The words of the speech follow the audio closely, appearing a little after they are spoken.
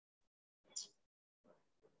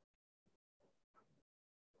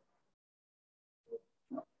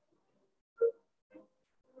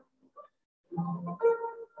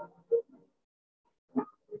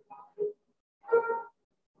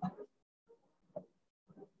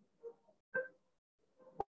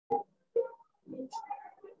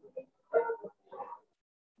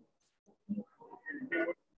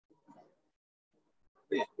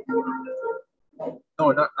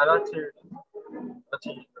No, not I don't hear. Not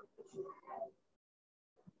hear.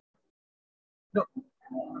 No,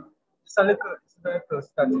 it's a little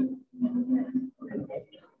static.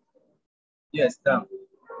 Yes, down.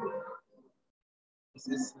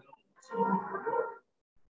 It's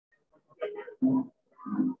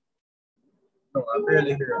no, I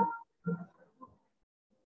barely hear it.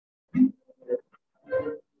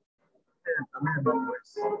 I'm hearing my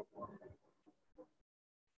voice.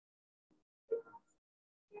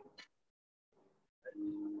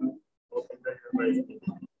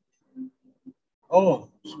 Oh,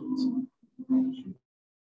 shoot.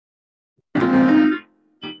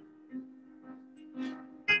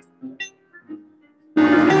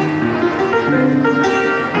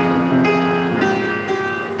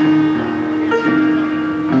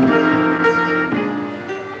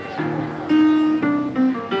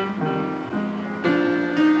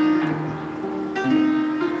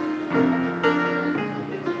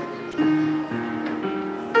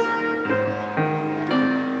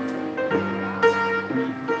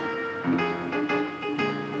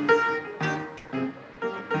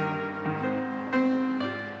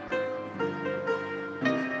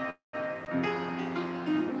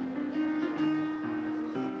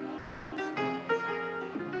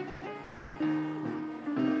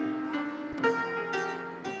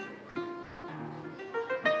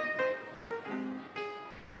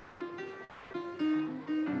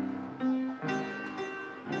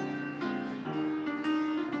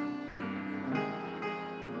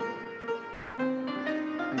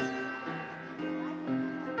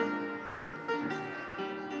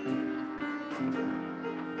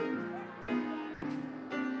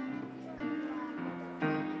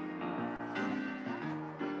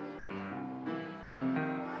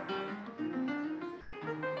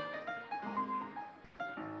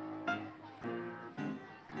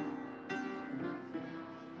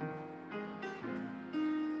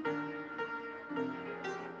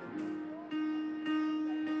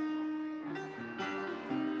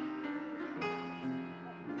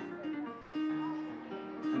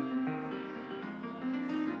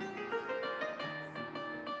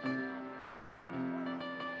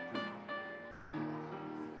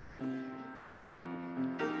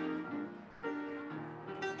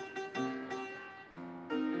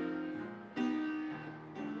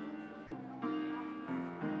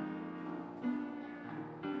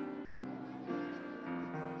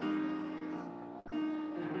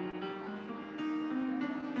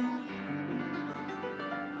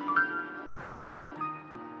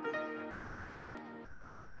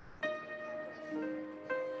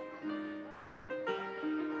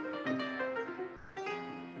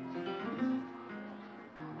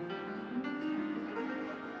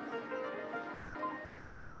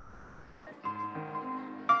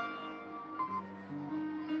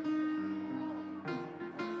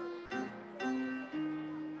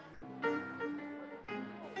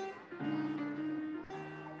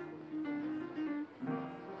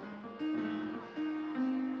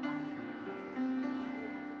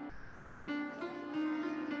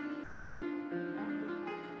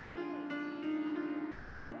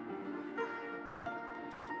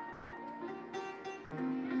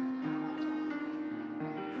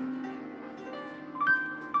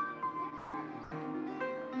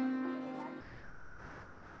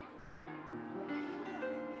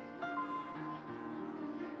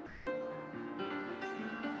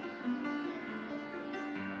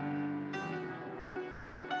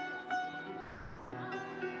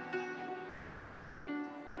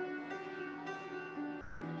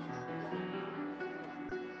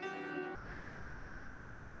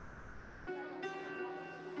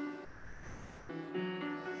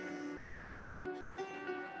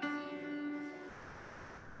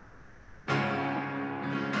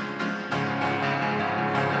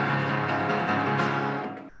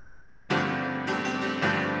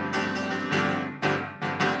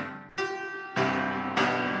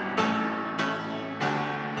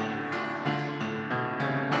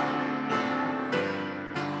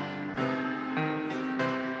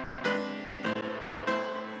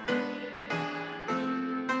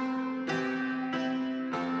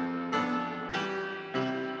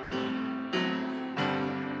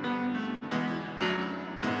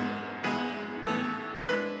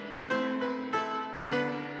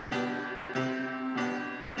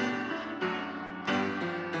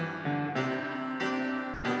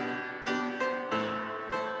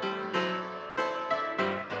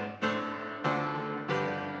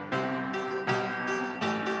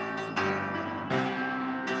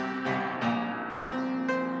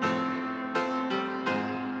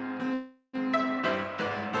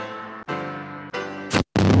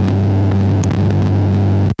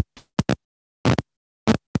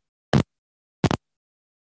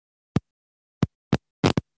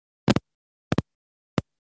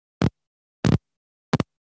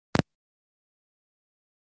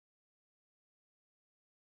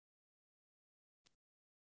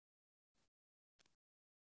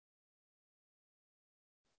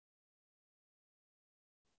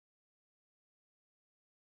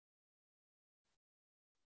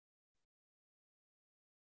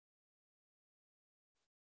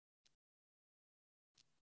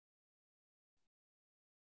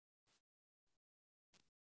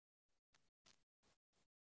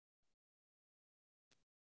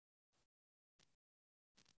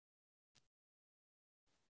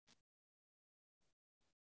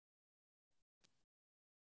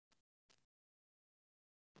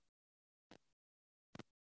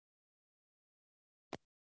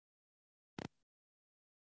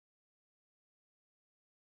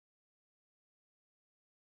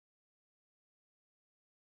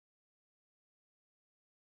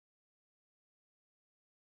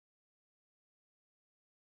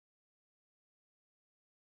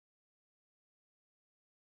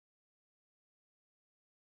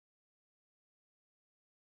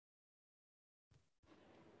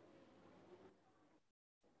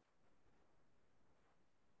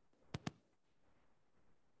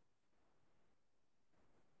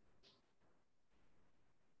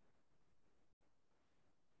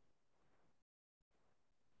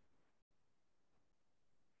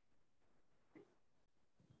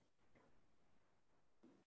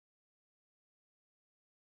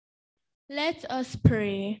 Let us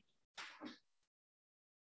pray.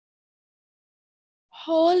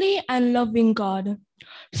 Holy and loving God,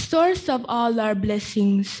 source of all our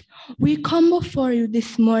blessings, we come before you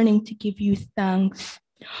this morning to give you thanks.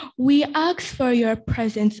 We ask for your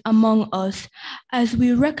presence among us as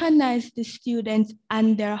we recognize the students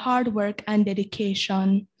and their hard work and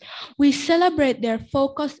dedication. We celebrate their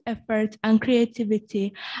focused efforts and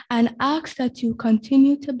creativity and ask that you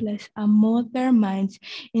continue to bless and mold their minds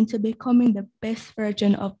into becoming the best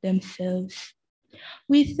version of themselves.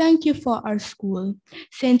 We thank you for our school,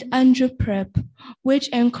 St. Andrew Prep, which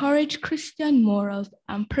encourage Christian morals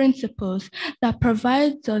and principles that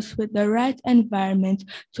provides us with the right environment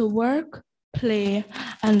to work, play,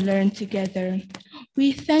 and learn together.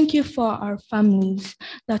 We thank you for our families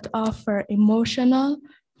that offer emotional,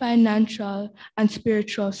 financial, and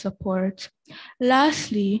spiritual support.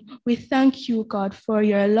 Lastly, we thank you, God, for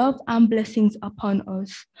your love and blessings upon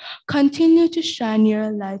us. Continue to shine your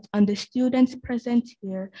light on the students present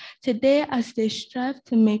here today as they strive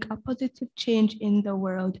to make a positive change in the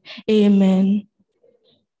world. Amen.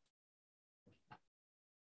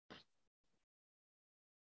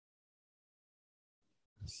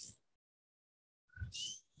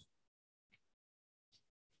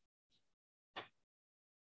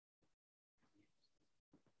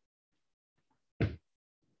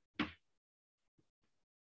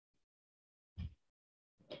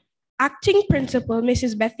 Acting Principal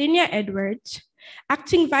Mrs. Bethania Edwards,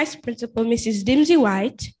 Acting Vice Principal Mrs. Dimsey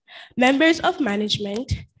White, members of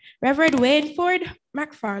management, Reverend Wainford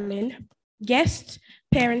McFarlane, guests,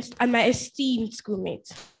 parents, and my esteemed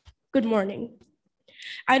schoolmates. Good morning.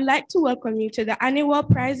 I'd like to welcome you to the annual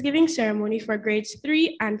prize giving ceremony for grades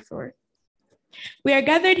 3 and 4. We are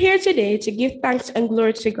gathered here today to give thanks and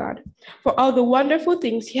glory to God for all the wonderful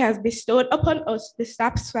things He has bestowed upon us, the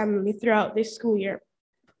STAPS family, throughout this school year.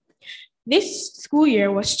 This school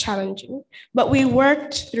year was challenging, but we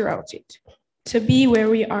worked throughout it to be where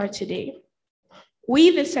we are today.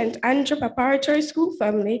 We, the St. Andrew Preparatory School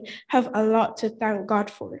family, have a lot to thank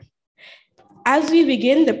God for. As we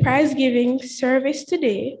begin the prize giving service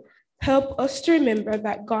today, help us to remember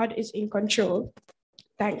that God is in control.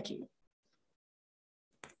 Thank you.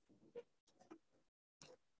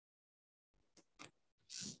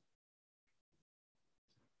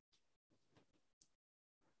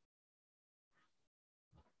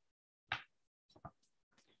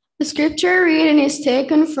 The scripture reading is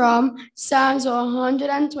taken from Psalms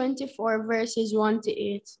 124, verses 1 to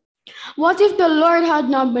 8. What if the Lord had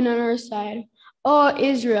not been on our side? O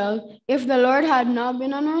Israel, if the Lord had not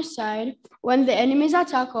been on our side, when the enemies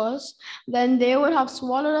attack us, then they would have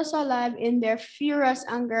swallowed us alive in their furious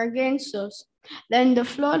anger against us. Then the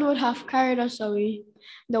flood would have carried us away.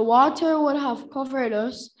 The water would have covered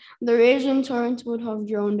us. The raging torrent would have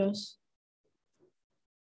drowned us.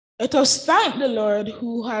 Let us thank the Lord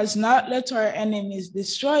who has not let our enemies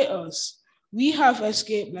destroy us. We have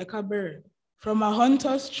escaped like a bird from a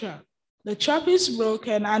hunter's trap. The trap is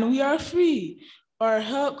broken and we are free. Our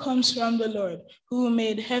help comes from the Lord who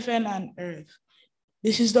made heaven and earth.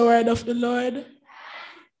 This is the word of the Lord.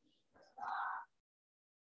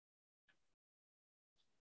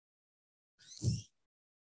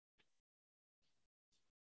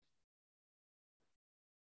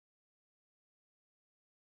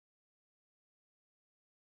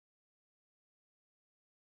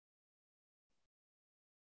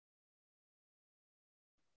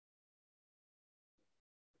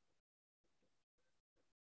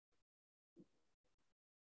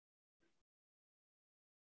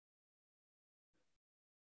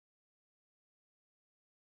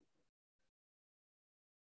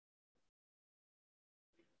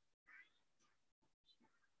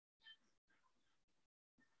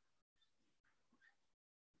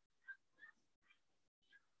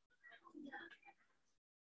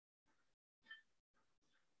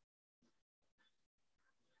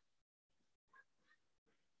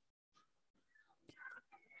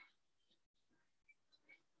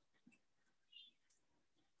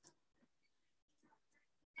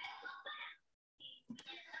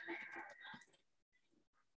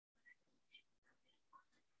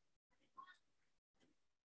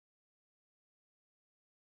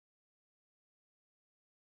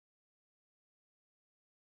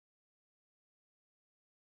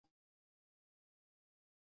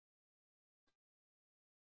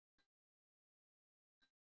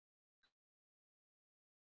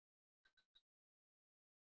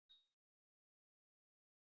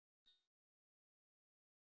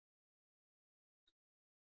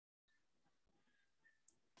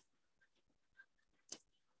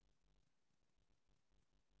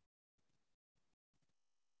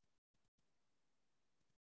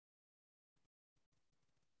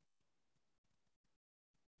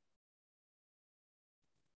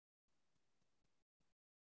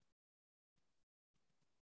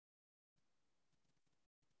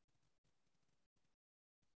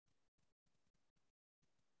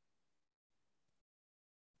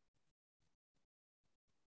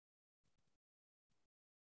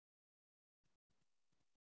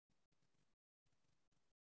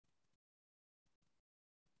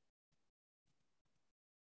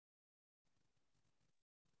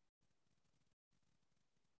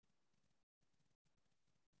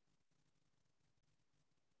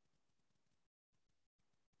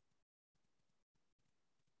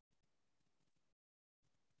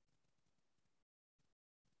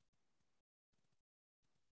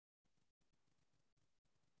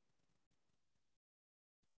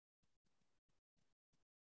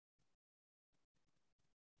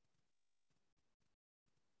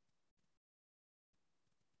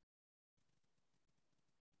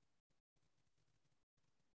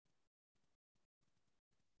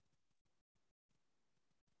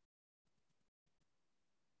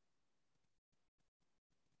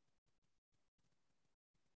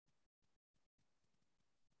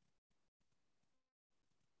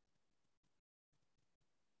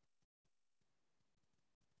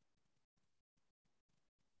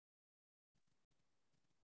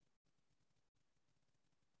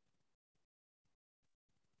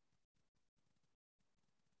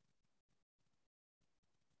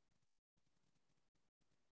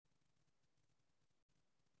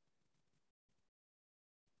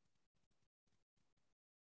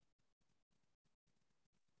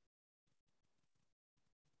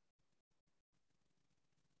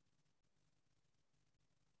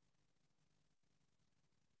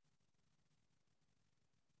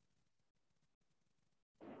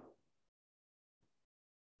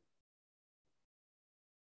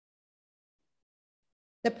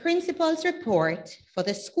 The principal's report for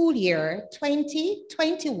the school year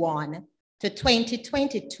 2021 to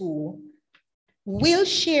 2022 will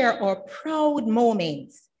share our proud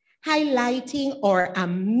moments, highlighting our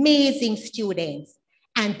amazing students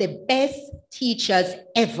and the best teachers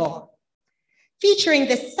ever, featuring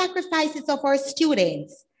the sacrifices of our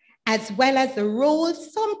students, as well as the role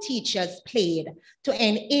some teachers played to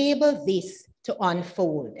enable this to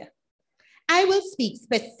unfold. I will speak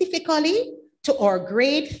specifically to our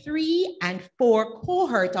grade 3 and 4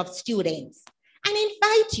 cohort of students and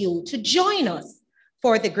invite you to join us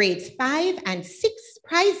for the grades 5 and 6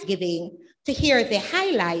 prize giving to hear the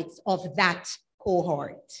highlights of that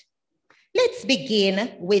cohort. Let's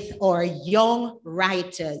begin with our young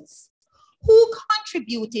writers who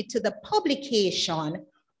contributed to the publication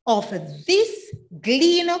of this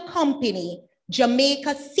Gleaner Company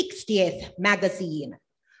Jamaica 60th magazine.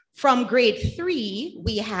 From grade 3,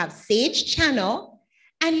 we have Sage Channel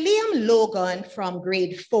and Liam Logan from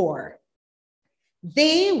grade 4.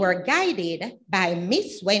 They were guided by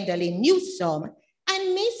Miss Wendelin Newsom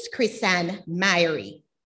and Miss Chrisanne Myrie.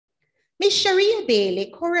 Miss Shireen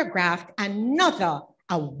Bailey choreographed another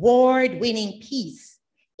award-winning piece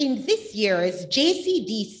in this year's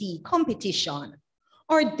JCDC competition.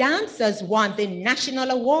 Our dancers won the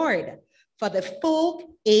national award for the Folk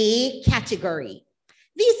A category.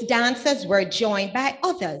 These dancers were joined by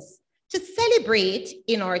others to celebrate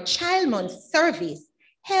in our Child Month service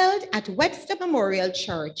held at Webster Memorial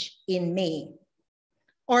Church in May.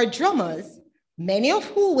 Our drummers, many of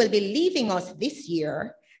who will be leaving us this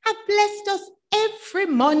year, have blessed us every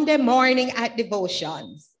Monday morning at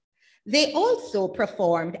devotions. They also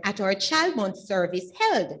performed at our Child Month service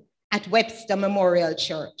held at Webster Memorial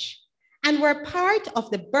Church and were part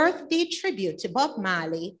of the birthday tribute to Bob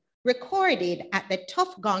Marley recorded at the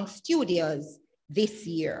Tough Gong Studios this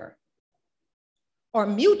year. Our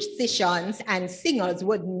musicians and singers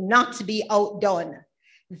would not be outdone.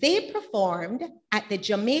 They performed at the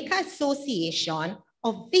Jamaica Association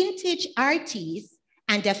of Vintage Artists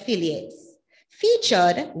and Affiliates.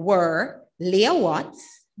 Featured were Leah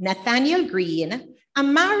Watts, Nathaniel Green,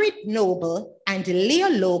 Amarit Noble, and Leah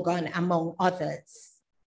Logan, among others.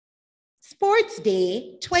 Sports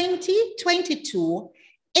Day 2022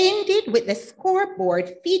 ended with the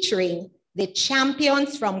scoreboard featuring the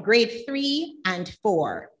champions from grade 3 and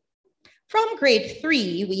 4. From grade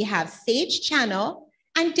 3, we have Sage Channel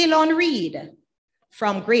and Dillon Reed.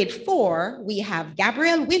 From grade 4, we have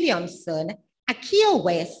Gabrielle Williamson, Akia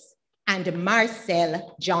West, and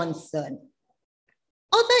Marcel Johnson.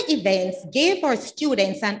 Other events gave our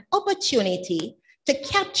students an opportunity to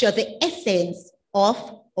capture the essence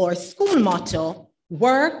of our school motto,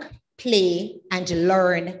 work, play, and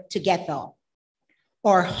learn together.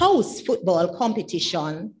 Our house football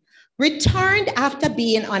competition returned after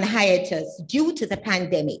being on hiatus due to the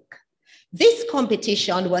pandemic. This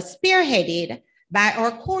competition was spearheaded by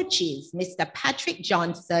our coaches, Mr. Patrick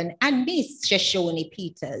Johnson and Miss Shoshone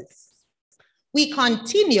Peters. We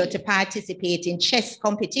continue to participate in chess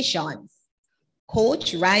competitions.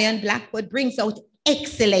 Coach Ryan Blackwood brings out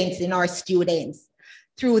excellence in our students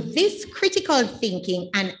through this critical thinking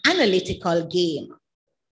and analytical game.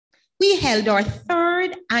 We held our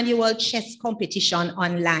 3rd annual chess competition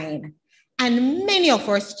online, and many of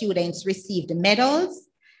our students received medals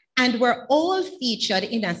and were all featured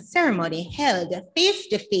in a ceremony held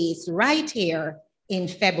face-to-face right here in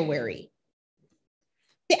February.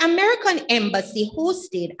 The American Embassy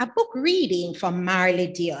hosted a book reading from Marley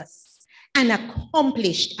Diaz, an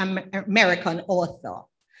accomplished American author.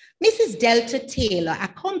 Mrs. Delta Taylor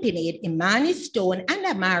accompanied Imani Stone and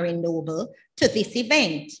Amari Noble to this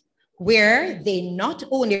event, where they not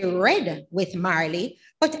only read with Marley,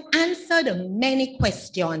 but answered many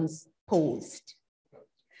questions posed.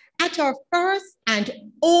 At our first and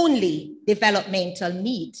only developmental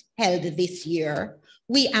meet held this year,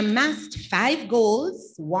 we amassed 5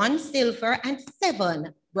 golds, 1 silver, and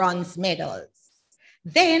 7 bronze medals.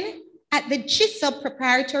 Then, at the GISUP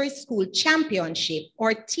Preparatory School Championship,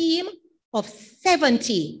 our team of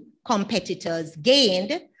 70 competitors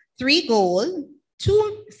gained 3 gold,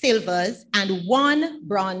 2 silvers, and 1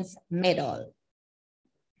 bronze medal.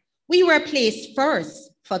 We were placed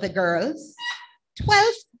first for the girls,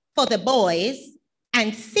 12th for the boys,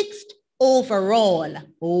 and 6th overall.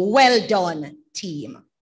 Well done, team.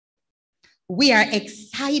 We are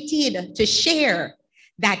excited to share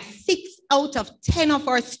that 6 out of 10 of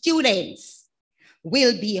our students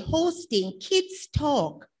will be hosting Kids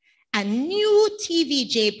Talk, a new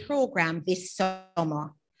TVJ program this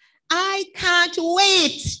summer. I can't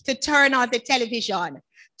wait to turn on the television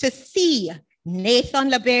to see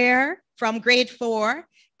Nathan LeBear from grade 4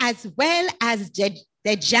 as well as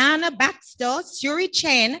Dejana Baxter, Suri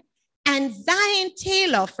Chen, and Zion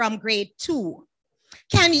Taylor from grade 2.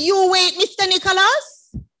 Can you wait, Mr.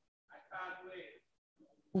 Nicholas? I can't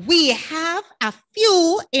wait. We have a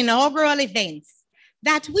few inaugural events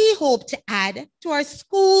that we hope to add to our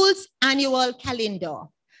school's annual calendar.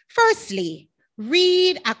 Firstly,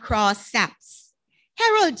 Read Across STAPS,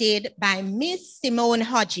 heralded by Miss Simone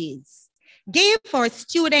Hodges, gave our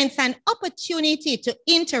students an opportunity to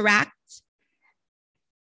interact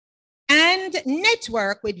and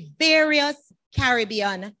network with various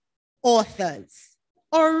Caribbean authors.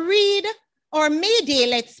 Or Read or Mayday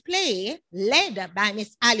Let's Play, led by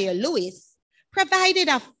Miss Alia Lewis, provided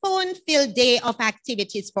a fun-filled day of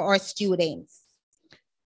activities for our students,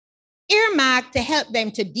 earmarked to help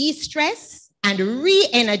them to de-stress and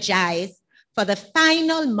re-energize for the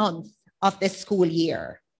final month of the school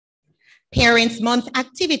year. Parents' Month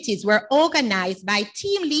activities were organized by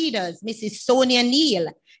team leaders, Mrs. Sonia Neal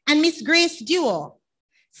and Miss Grace Duo.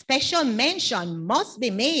 Special mention must be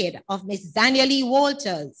made of Miss Danielle Lee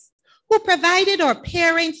Walters, who provided our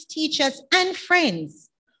parents, teachers, and friends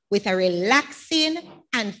with a relaxing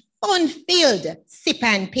and fun-filled sip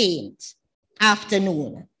and paint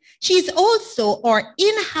afternoon. She's also our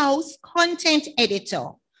in-house content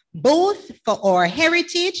editor, both for our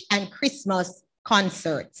heritage and Christmas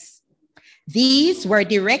concerts. These were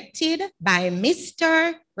directed by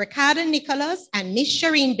Mr. Ricardo Nicholas and Miss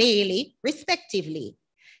Shireen Bailey, respectively.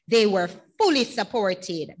 They were fully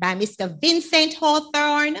supported by Mr. Vincent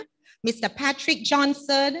Hawthorne, Mr. Patrick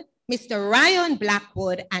Johnson, Mr. Ryan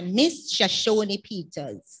Blackwood, and Miss Shoshone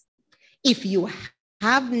Peters. If you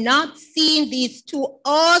have not seen these two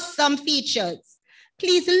awesome features,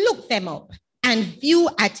 please look them up and view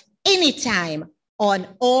at any time on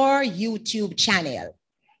our YouTube channel.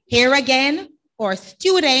 Here again, our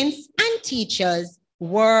students and teachers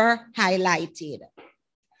were highlighted.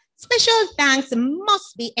 Special thanks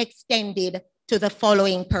must be extended to the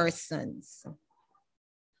following persons.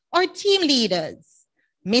 Our team leaders,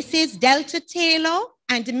 Mrs. Delta Taylor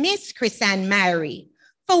and Miss Chrisanne Mary,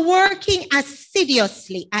 for working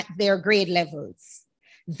assiduously at their grade levels.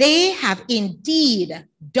 They have indeed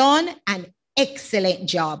done an excellent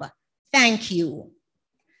job. Thank you.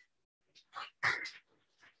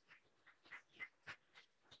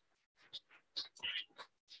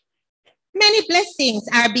 Many blessings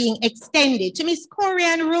are being extended to Miss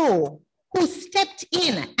Corianne Rowe, who stepped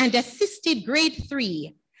in and assisted grade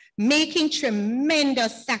 3, making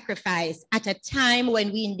tremendous sacrifice at a time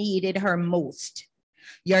when we needed her most.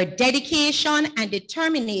 Your dedication and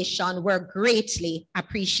determination were greatly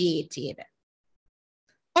appreciated.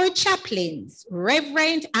 Our chaplains,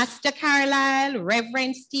 Reverend Asta Carlisle,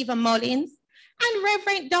 Reverend Stephen Mullins, and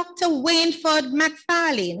Reverend Dr. Waynford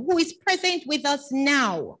McFarlane, who is present with us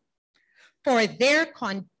now, for their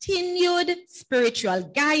continued spiritual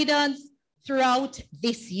guidance throughout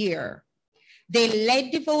this year. They led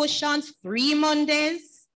devotions 3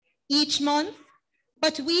 Mondays each month,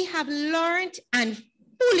 but we have learned and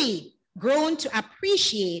fully grown to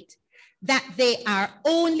appreciate that they are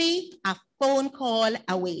only a phone call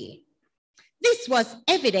away. This was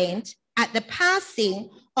evident at the passing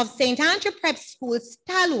of St. Andrew Prep School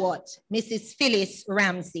stalwart, Mrs. Phyllis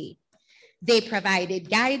Ramsey. They provided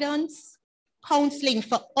guidance, counseling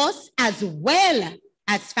for us as well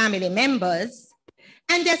as family members,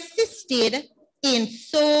 and assisted in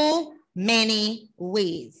so many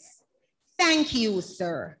ways. Thank you,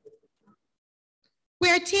 sir. We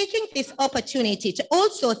are taking this opportunity to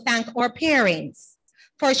also thank our parents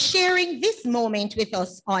for sharing this moment with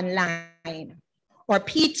us online. Our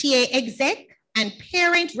PTA exec and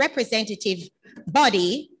parent representative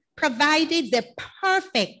body provided the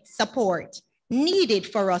perfect support needed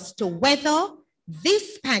for us to weather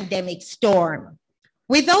this pandemic storm,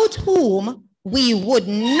 without whom we would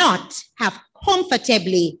not have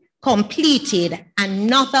comfortably completed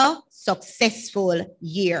another successful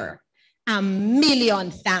year. A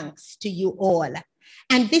million thanks to you all.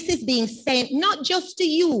 And this is being sent not just to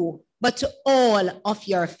you, but to all of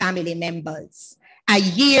your family members. A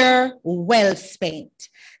year well spent.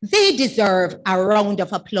 They deserve a round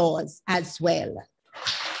of applause as well.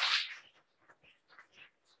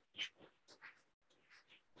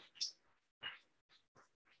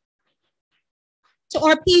 To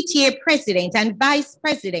our PTA President and Vice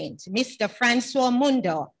President, Mr. Francois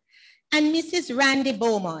Mundo, and Mrs. Randy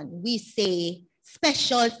Bowman, we say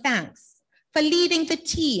special thanks for leading the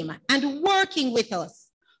team and working with us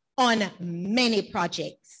on many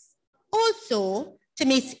projects. Also, to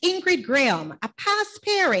Miss Ingrid Graham, a past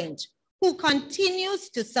parent who continues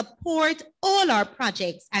to support all our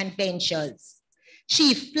projects and ventures.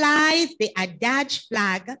 She flies the adage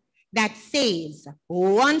flag that says,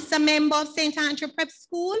 once a member of St. Andrew Prep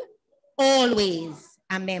School, always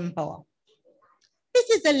a member. This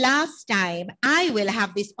is the last time I will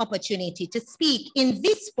have this opportunity to speak in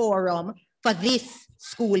this forum for this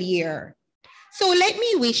school year. So let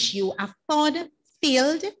me wish you a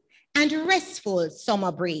fun-filled and restful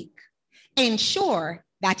summer break. Ensure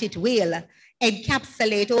that it will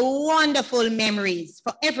encapsulate wonderful memories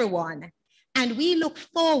for everyone. And we look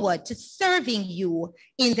forward to serving you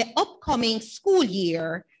in the upcoming school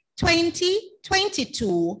year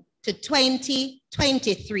 2022 to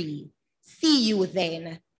 2023. See you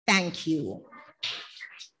then. Thank you.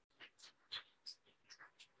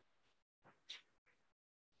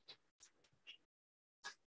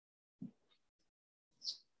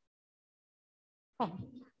 Oh.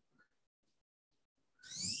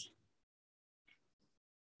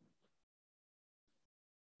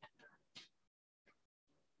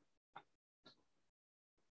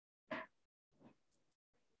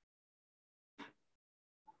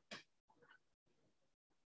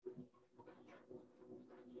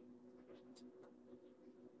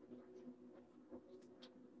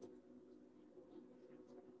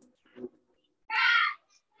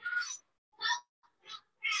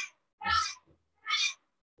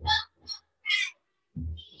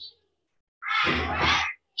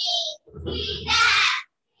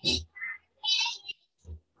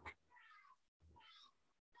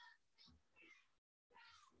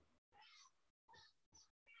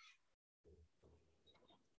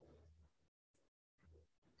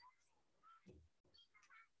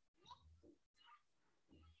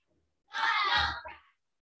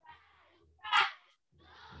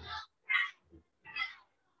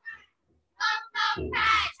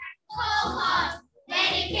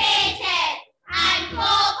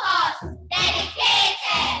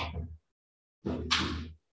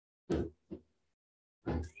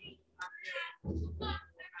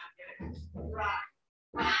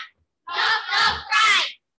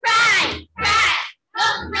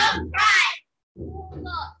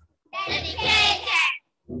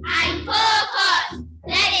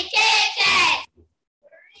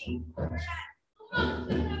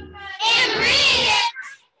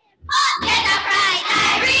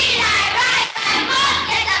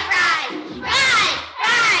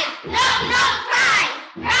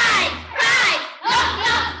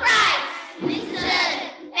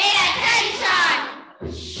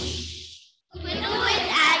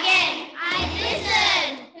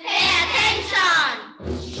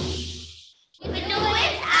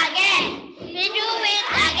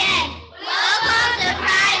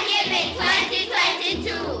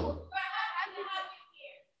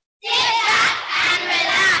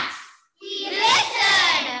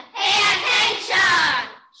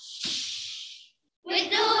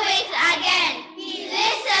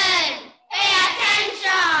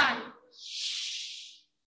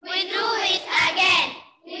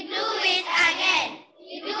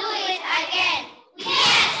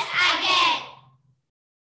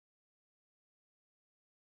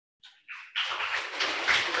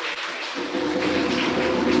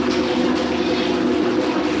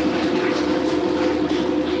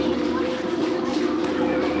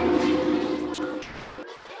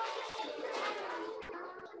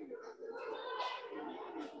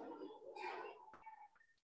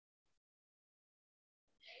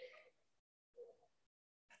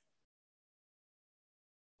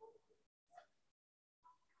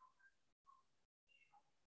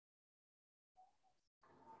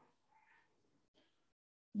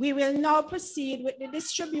 We will now proceed with the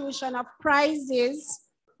distribution of prizes,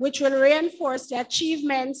 which will reinforce the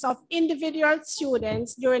achievements of individual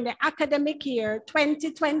students during the academic year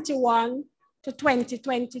 2021 to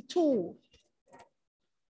 2022.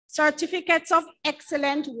 Certificates of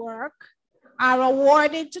excellent work are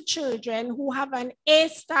awarded to children who have an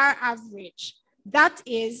A-star average, that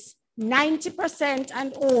is 90%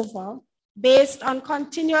 and over, based on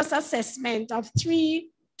continuous assessment of 3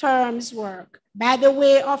 terms work by the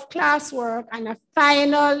way of classwork and a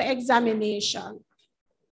final examination.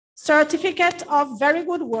 Certificate of very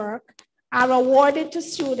good work are awarded to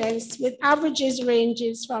students with averages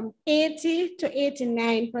ranges from 80 to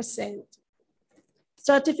 89%.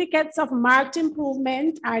 Certificates of marked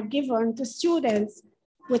improvement are given to students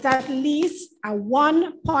with at least a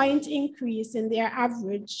 1-point increase in their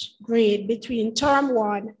average grade between term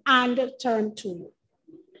 1 and term 2.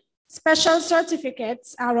 Special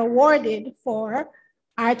certificates are awarded for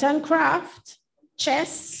art and craft,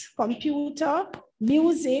 chess, computer,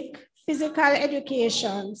 music, physical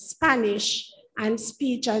education, Spanish, and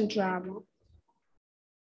speech and drama.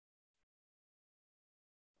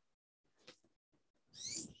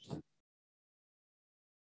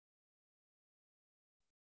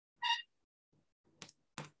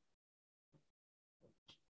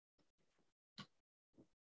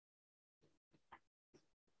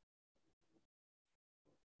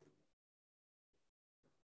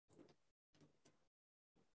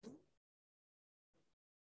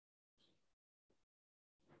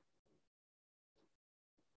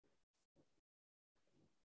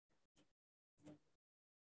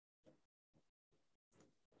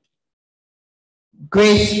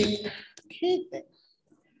 Grade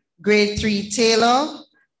 3, Taylor,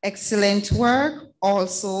 excellent work.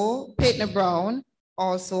 Also, Peyton Brown,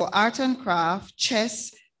 also art and craft,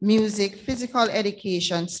 chess, music, physical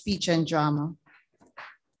education, speech and drama.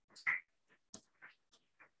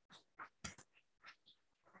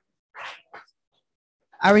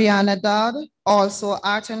 Ariana Dodd, also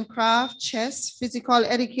art and craft, chess, physical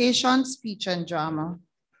education, speech and drama.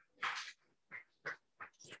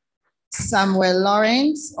 Samuel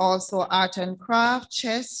Lawrence, also art and craft,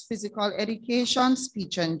 chess, physical education,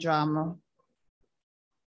 speech and drama.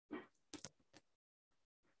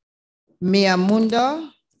 Mia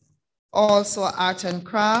Munda, also art and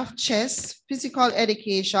craft, chess, physical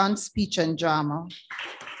education, speech and drama.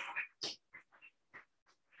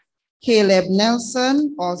 Caleb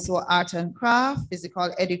Nelson, also art and craft,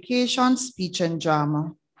 physical education, speech and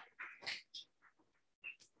drama.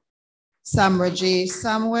 Samra J.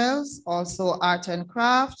 Samuels, also art and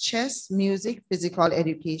craft, chess, music, physical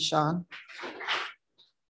education.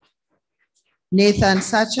 Nathan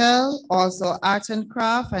Satchel, also art and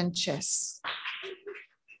craft and chess.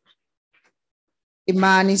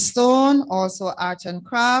 Imani Stone, also art and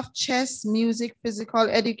craft, chess, music, physical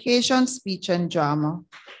education, speech and drama.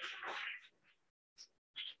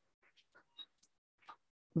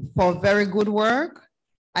 For very good work,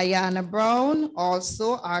 Ayana Brown,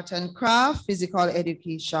 also art and craft, physical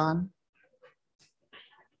education.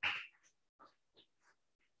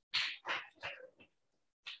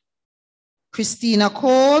 Christina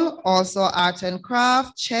Cole, also art and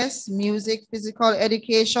craft, chess, music, physical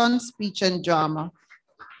education, speech and drama.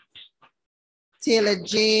 Taylor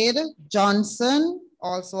Jade Johnson,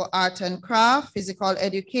 also art and craft, physical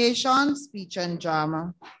education, speech and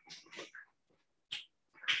drama.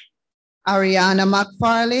 Ariana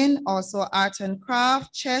McFarlane, also art and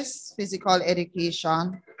craft, chess, physical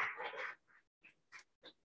education.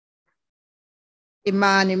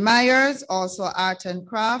 Imani Myers, also art and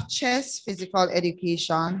craft, chess, physical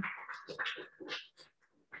education.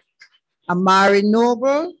 Amari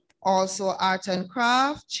Noble, also art and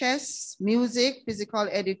craft, chess, music, physical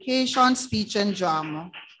education, speech and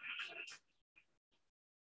drama.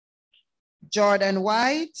 Jordan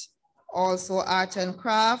White, also art and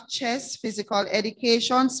craft, chess, physical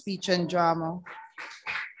education, speech and drama.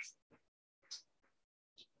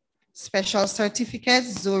 Special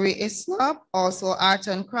certificates, Zuri Islap, also art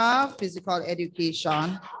and craft, physical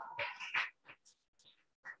education.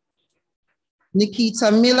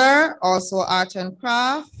 Nikita Miller, also art and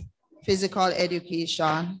craft, physical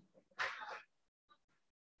education.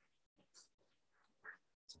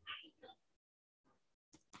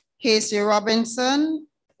 Casey Robinson,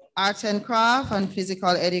 art and craft and physical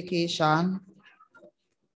education.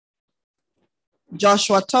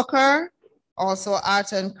 Joshua Tucker, also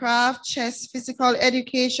art and craft, chess, physical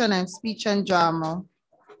education and speech and drama.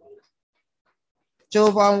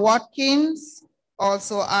 Jovan Watkins,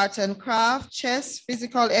 also art and craft, chess,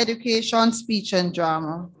 physical education, speech and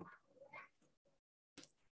drama.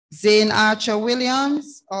 Zane Archer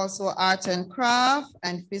Williams, also art and craft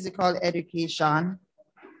and physical education.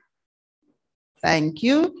 Thank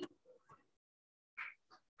you.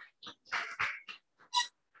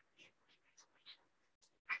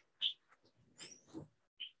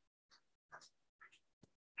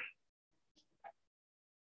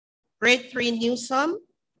 Grade 3 Newsome,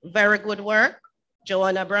 very good work.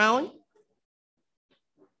 Joanna Brown.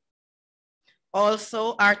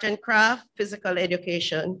 Also art and craft, physical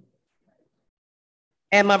education.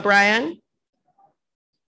 Emma Bryan.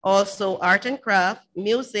 Also art and craft,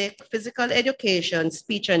 music, physical education,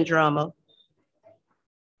 speech and drama.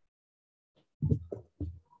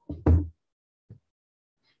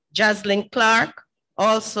 Jaslyn Clark,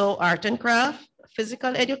 also art and craft,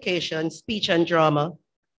 physical education, speech and drama.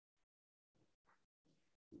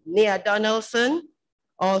 Nia Donaldson,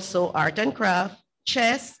 also art and craft,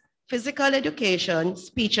 chess, physical education,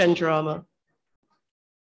 speech and drama.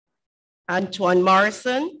 Antoine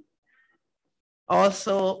Morrison,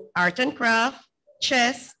 also art and craft,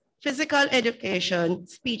 chess, physical education,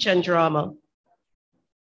 speech and drama.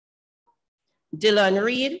 Dylan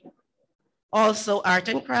Reed, also art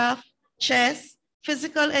and craft, chess,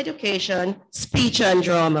 physical education, speech and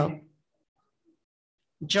drama.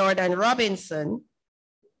 Jordan Robinson,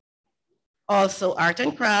 also art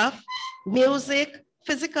and craft, music,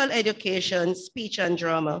 physical education, speech and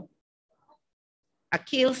drama.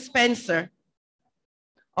 Akil Spencer,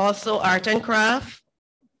 also art and craft,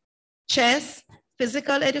 chess,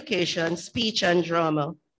 physical education, speech and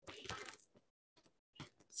drama.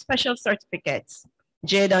 Special certificates.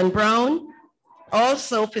 Jaden Brown,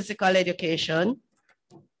 also physical education.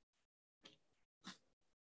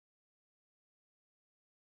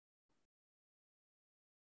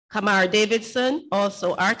 Kamar Davidson,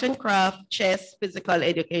 also art and craft, chess, physical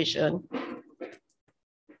education.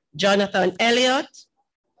 Jonathan Elliott,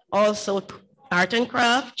 also art and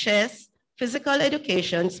craft, chess, physical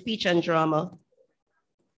education, speech and drama.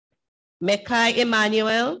 Mekai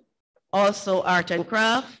Emmanuel, also art and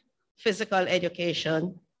craft, physical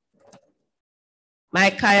education.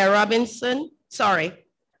 Micaiah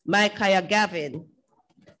Gavin,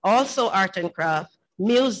 also art and craft,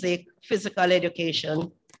 music, physical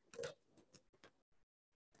education.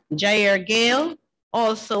 Jair Gale,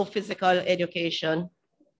 also physical education.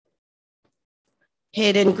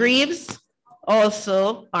 Hayden Greaves,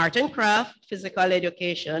 also art and craft, physical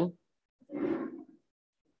education.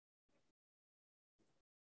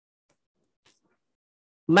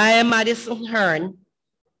 Maya Madison Hearn,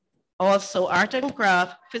 also art and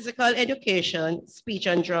craft, physical education, speech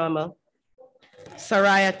and drama.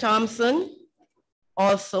 Saraya Thompson,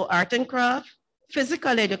 also art and craft,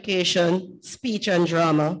 physical education, speech and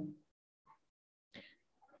drama.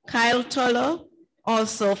 Kyle Tolo,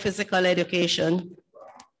 also physical education.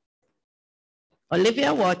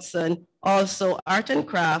 Olivia Watson, also art and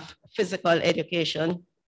craft, physical education.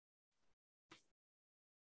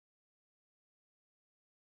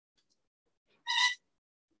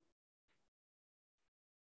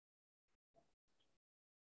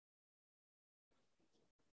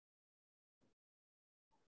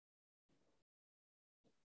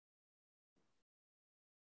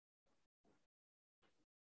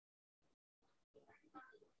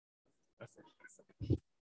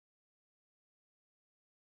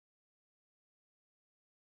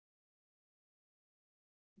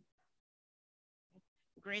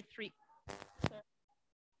 Grade 3.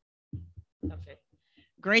 Okay.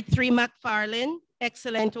 Grade 3 McFarlane,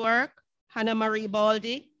 excellent work. Hannah Marie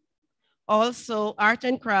Baldy, also art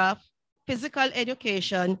and craft, physical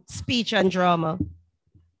education, speech and drama.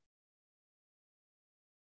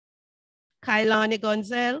 Kailani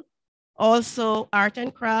Gonzel, also art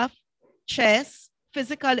and craft, chess,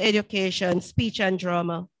 physical education, speech and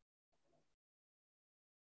drama.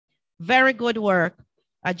 Very good work.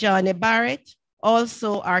 Ajane Barrett,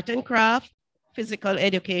 also art and craft, physical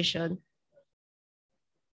education.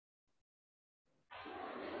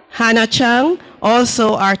 Hannah Chang,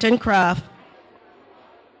 also art and craft.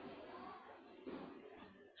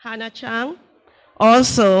 Hannah Chang,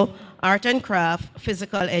 also art and craft,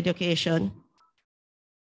 physical education.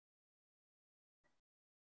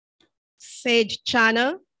 Sage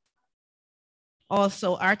Chana,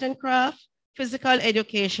 also art and craft, physical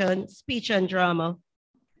education, speech and drama.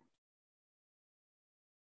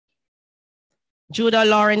 Judah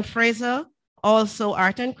Lauren Fraser, also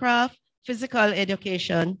art and craft, physical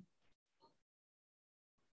education.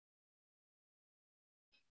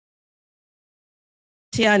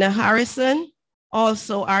 Tiana Harrison,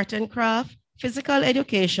 also art and craft, physical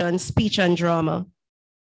education, speech and drama.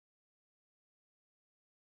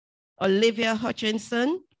 Olivia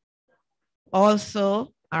Hutchinson,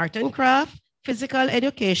 also art and craft, physical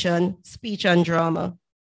education, speech and drama.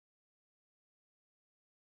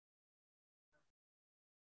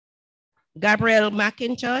 Gabrielle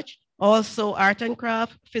McIntosh, also art and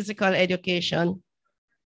craft, physical education.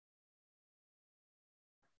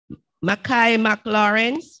 Mackay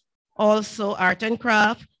McLawrence, also art and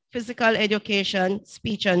craft, physical education,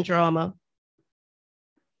 speech and drama.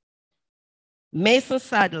 Mason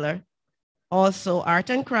Sadler, also art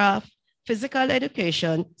and craft, physical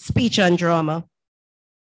education, speech and drama.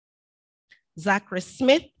 Zachary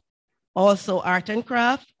Smith, also art and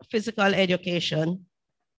craft, physical education.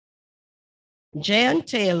 Jan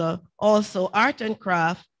Taylor, also art and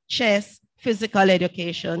craft, chess, physical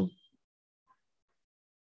education.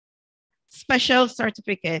 Special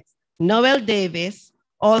certificates, Noel Davis,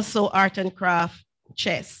 also art and craft,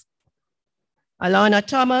 chess. Alana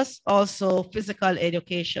Thomas, also physical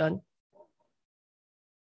education.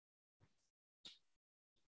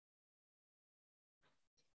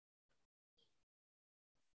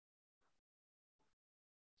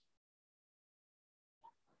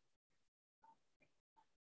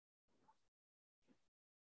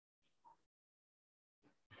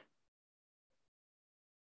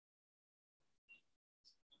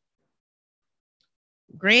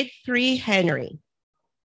 Grade 3, Henry.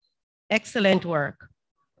 Excellent work.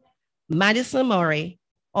 Madison Murray,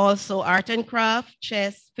 also art and craft,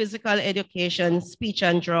 chess, physical education, speech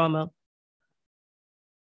and drama.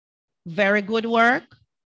 Very good work.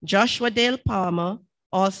 Joshua Dale Palmer,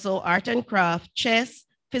 also art and craft, chess,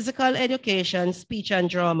 physical education, speech and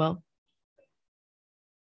drama.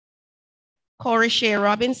 Corey Shea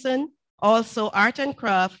Robinson, also art and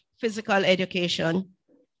craft, physical education.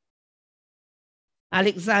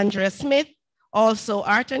 Alexandra Smith, also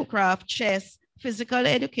art and craft, chess, physical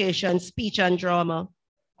education, speech and drama.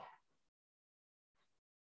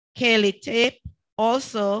 Kaylee Tape,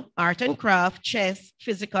 also art and craft, chess,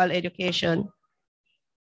 physical education.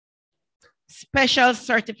 Special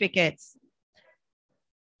certificates.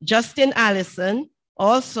 Justin Allison,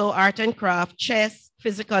 also art and craft, chess,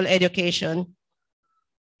 physical education.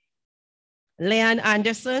 Leanne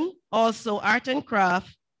Anderson, also art and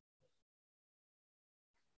craft,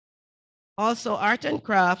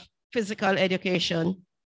 physical education.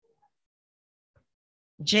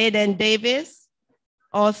 Jaden Davis,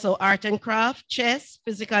 also art and craft, chess,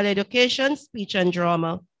 physical education, speech and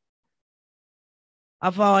drama.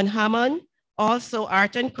 Avon Hammond, also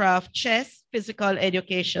art and craft, chess, physical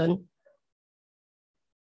education.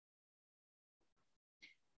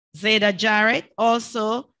 Zeta Jarrett,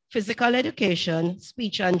 also physical education,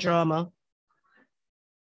 speech and drama.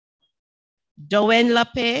 Dowen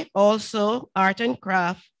Lape, also art and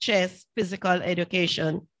craft, chess, physical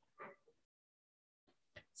education.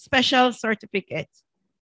 Special certificate.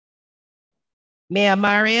 Maya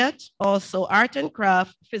Marriott, also art and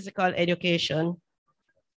craft, physical education.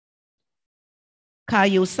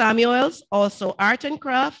 Caillou Samuels, also art and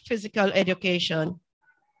craft, physical education.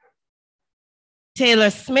 Taylor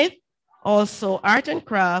Smith, also art and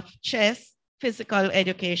craft, chess, physical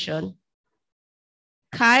education.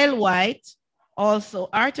 Kyle White, also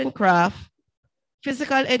art and craft,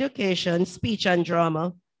 physical education, speech and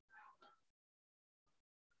drama.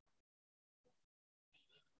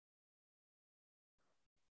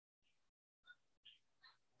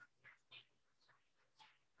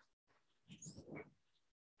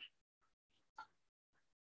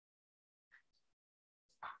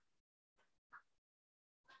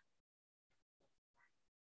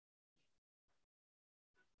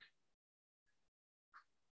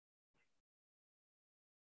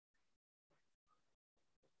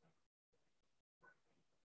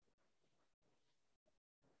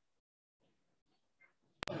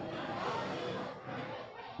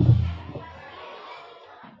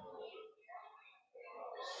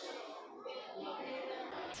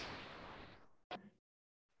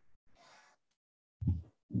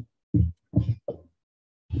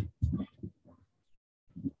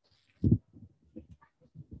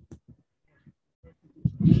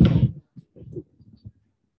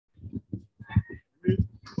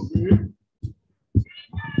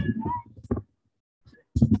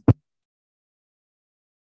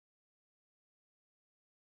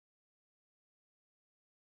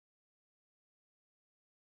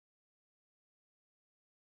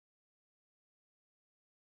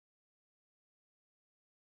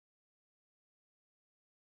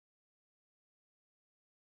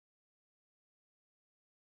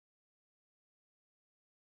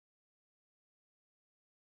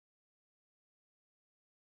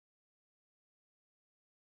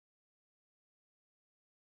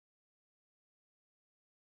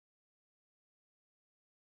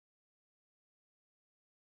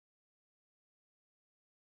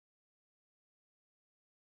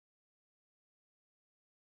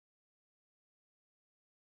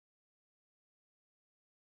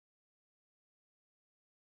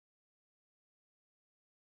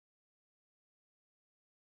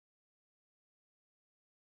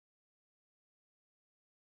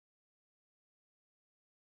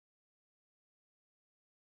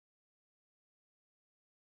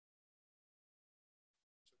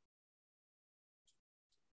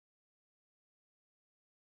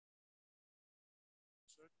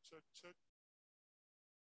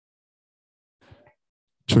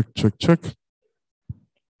 Check, check, check.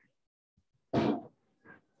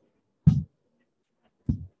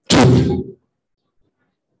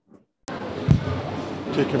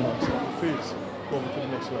 Take your mask off your face. Go to the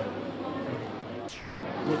next line.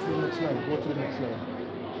 Go to the next line. Go to the next line.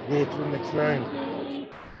 Go to the next line.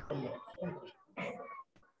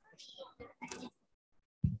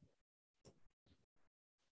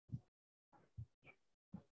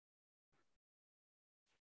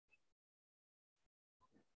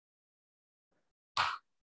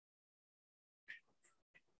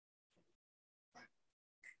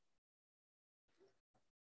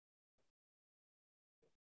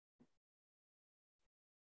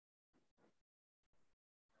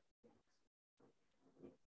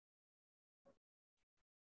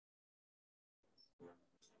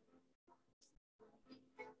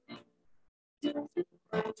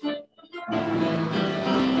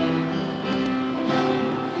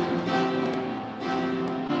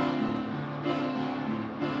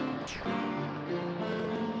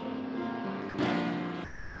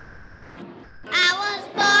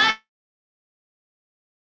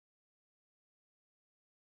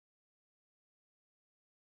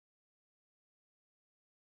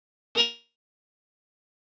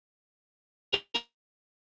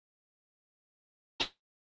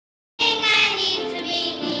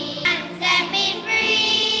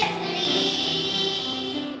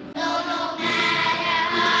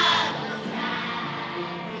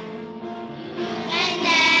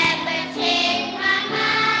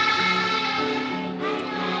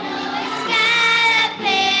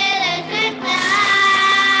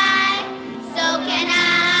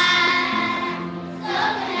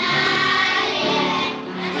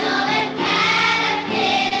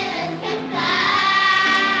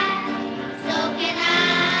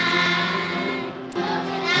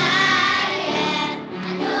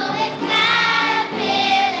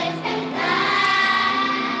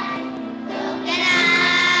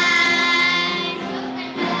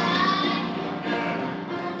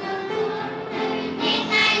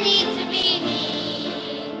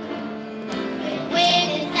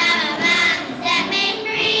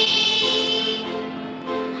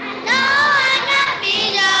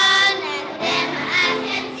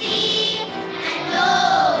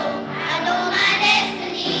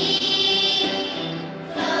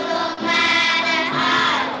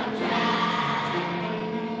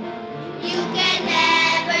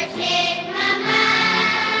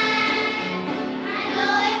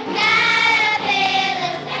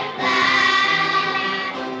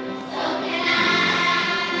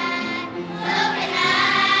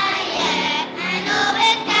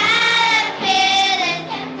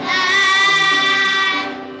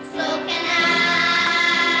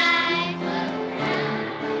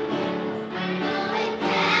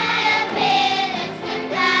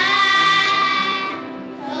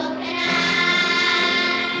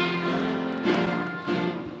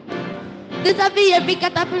 Disappear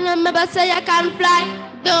because I remember say I can't fly.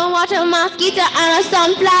 Don't watch a mosquito and a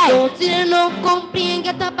sunfly. Don't see no complain,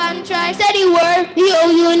 get up and try. Steady work,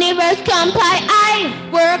 your universe comply. I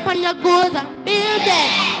work on your goals and build them.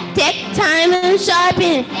 Take time and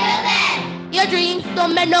sharpen. Your dreams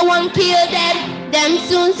don't let no one kill them. Them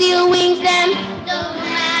soon see your wings them. Don't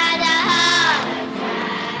matter how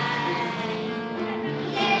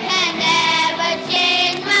you can never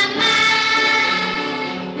change my mind.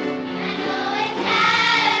 I know it's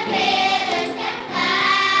caterpillars can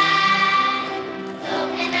fly. So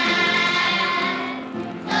can I,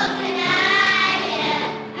 yeah.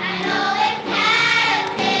 I know it's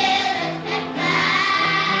caterpillars can fly.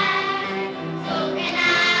 So can I,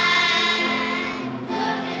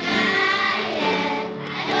 yeah.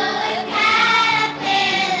 I know it's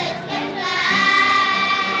caterpillars can fly.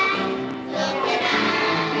 So can I,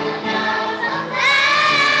 so fly.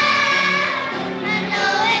 I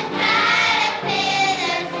know it's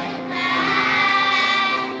caterpillars can fly.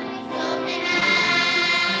 So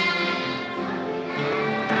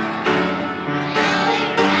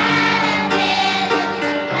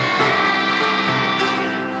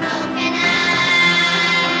can I.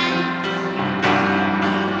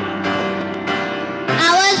 I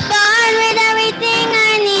was born with everything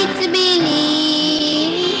I need to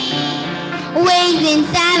believe. Ways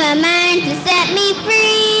inside my mind to set me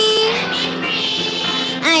free.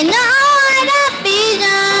 I know I got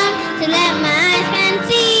vision to let my eyes can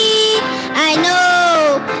see. I know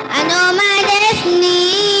my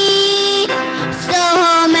destiny. So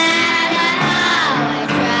no matter how I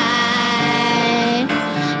try,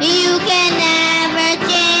 you can never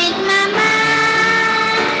change my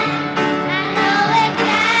mind. I know it's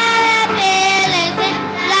caterpillars that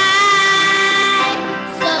fly.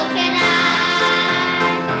 So can I,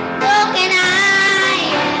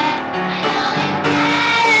 yeah. I know it's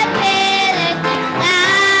caterpillars that fly.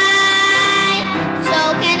 So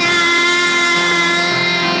can I.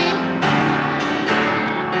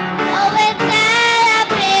 Oh, it's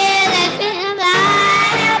caterpillars can fly.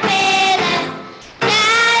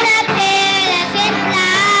 Caterpillars can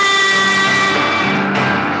fly.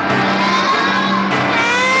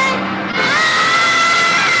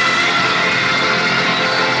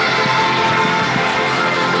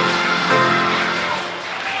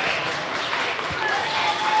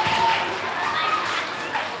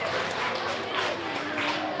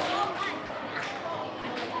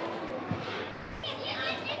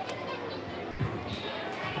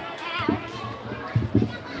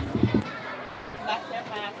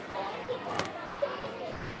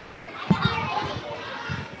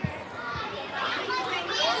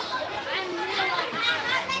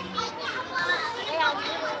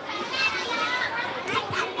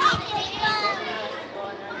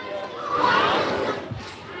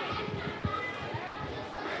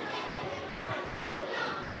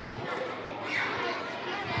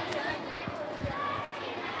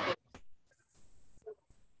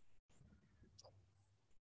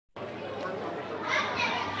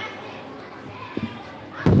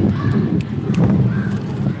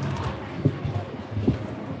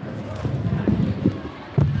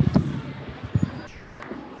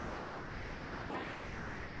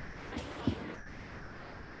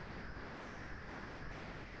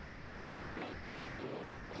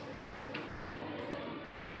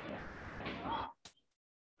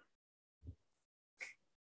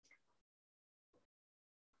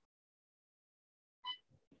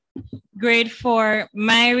 Grade 4,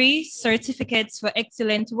 Myri, certificates for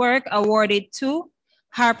excellent work awarded to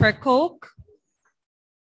Harper Coke.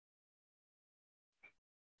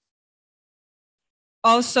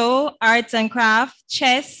 Also, arts and craft,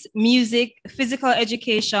 chess, music, physical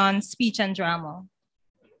education, speech and drama.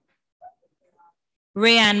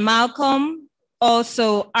 Rayanne Malcolm,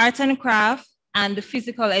 also art and craft and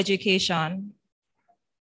physical education.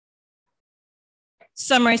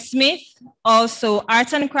 Summer Smith, also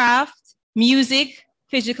art and craft, music,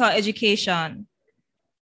 physical education.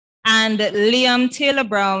 And Liam Taylor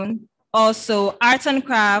Brown, also art and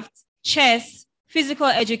craft, chess, physical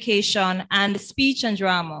education, and speech and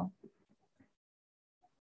drama.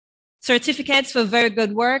 Certificates for very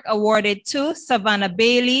good work awarded to Savannah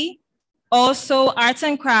Bailey, also art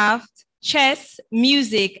and craft, chess,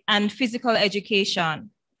 music, and physical education.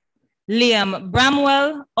 Liam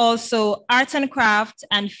Bramwell, also art and craft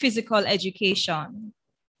and physical education.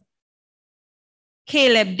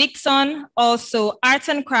 Caleb Dixon, also art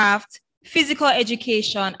and craft, physical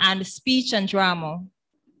education, and speech and drama.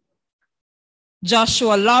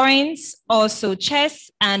 Joshua Lawrence, also chess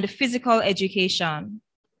and physical education.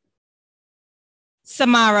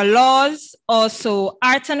 Samara Laws, also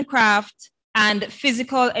art and craft, and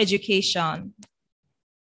physical education.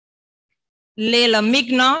 Layla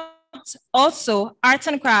Mignot, also art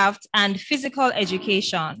and craft and physical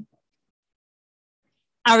education.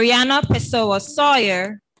 Ariana Pessoa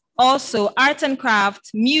Sawyer, also art and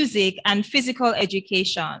craft, music and physical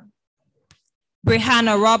education.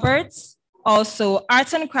 Brihanna Roberts, also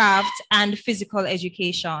art and craft and physical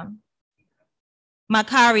education.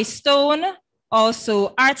 Makari Stone,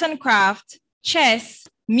 also art and craft, chess,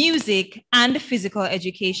 music, and physical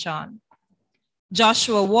education.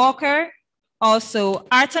 Joshua Walker, also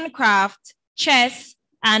art and craft, chess,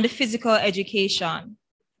 and physical education.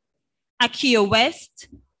 Akia West,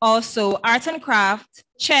 also art and craft,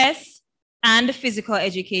 chess, and physical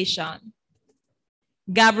education.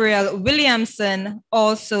 Gabrielle Williamson,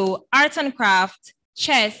 also art and craft,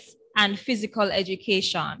 chess, and physical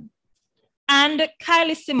education. And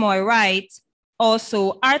Kylie Simoy Wright,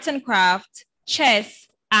 also art and craft, chess,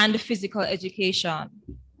 and physical education.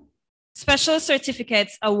 Special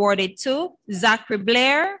certificates awarded to Zachary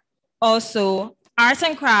Blair, also art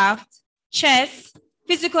and craft, chess,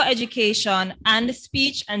 physical education, and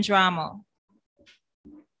speech and drama.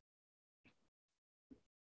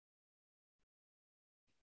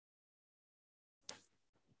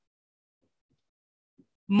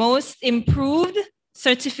 Most improved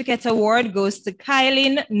certificate award goes to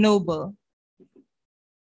Kylie Noble.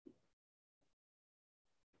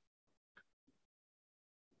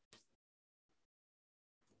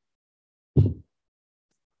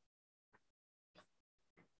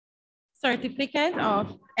 Certificate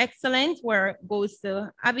of excellent work goes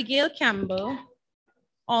to Abigail Campbell.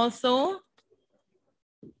 Also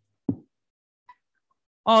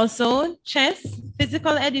chess,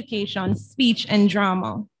 physical education, speech and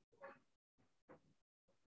drama.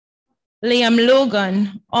 Liam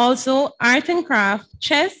Logan, also art and craft,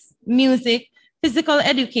 chess, music, physical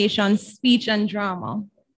education, speech and drama.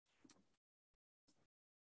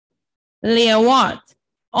 Leah Watt,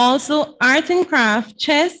 also art and craft,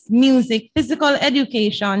 chess, music, physical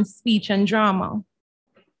education, speech and drama.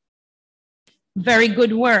 Very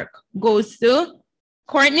good work goes to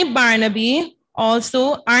Courtney Barnaby,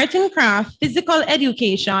 also art and craft, physical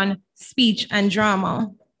education, speech and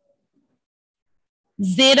drama.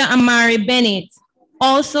 Zeta Amari Bennett,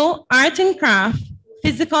 also art and craft,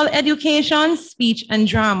 physical education, speech and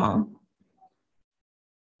drama.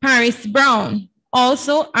 Paris Brown,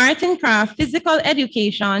 also art and craft, physical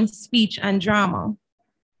education, speech and drama.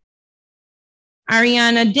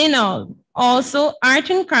 Ariana Dinald, also art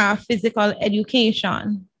and craft, physical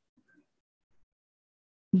education.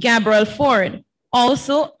 Gabriel Ford,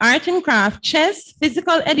 also art and craft, chess,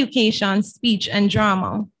 physical education, speech and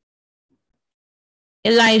drama.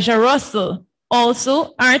 Elijah Russell,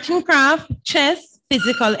 also art and craft, chess,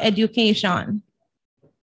 physical education.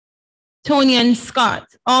 Tonian Scott,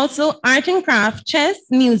 also art and craft, chess,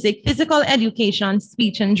 music, physical education,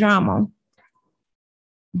 speech and drama.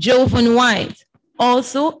 Jovan White,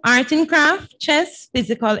 also art and craft, chess,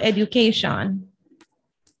 physical education.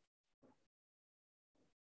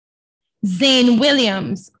 Zane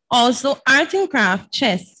Williams, also art and craft,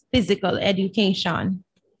 chess, physical education.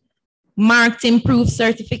 Marked improved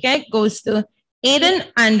certificate goes to Aiden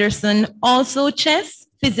Anderson, also chess,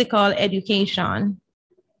 physical education.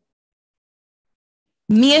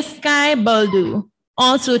 Mia Sky Baldu,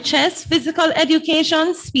 also chess, physical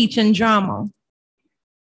education, speech and drama.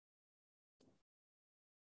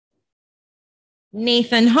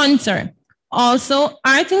 Nathan Hunter, also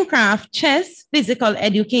art and craft, chess, physical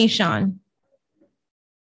education.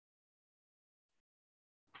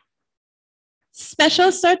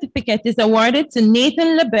 Special certificate is awarded to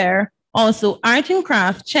Nathan LeBert, also art and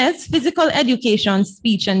craft, chess, physical education,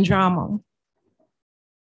 speech and drama.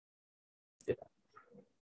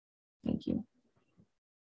 Thank you.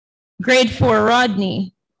 Grade 4,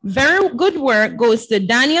 Rodney. Very good work goes to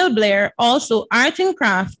Daniel Blair, also art and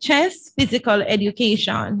craft, chess, physical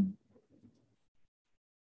education.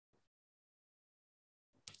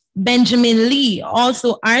 Benjamin Lee,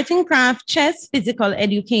 also art and craft, chess, physical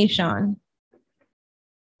education.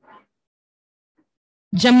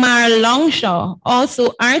 Jamar Longshaw,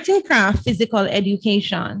 also art and craft, physical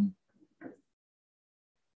education.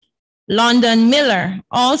 London Miller,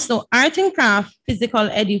 also art and craft, physical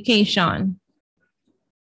education.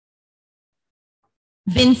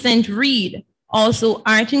 Vincent Reed, also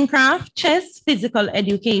art and craft, chess, physical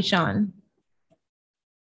education.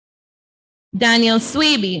 Daniel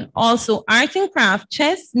Swaby, also art and craft,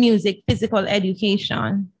 chess, music, physical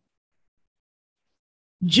education.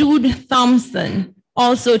 Jude Thompson,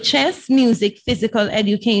 also chess, music, physical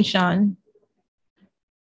education.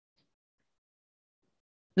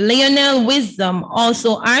 Lionel Wisdom,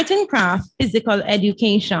 also art and craft, physical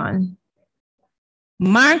education.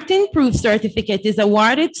 Marked improved certificate is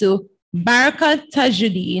awarded to Baraka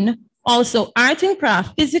Tajuddin, also art and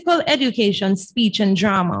craft, physical education, speech and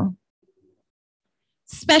drama.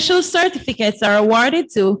 Special certificates are awarded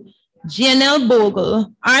to Janelle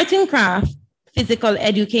Bogle, art and craft, physical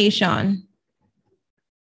education.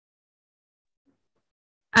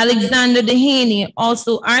 Alexander Dehaney,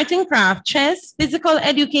 also art and craft, chess, physical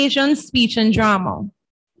education, speech and drama.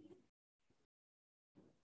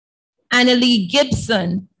 Annalie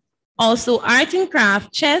Gibson, also art and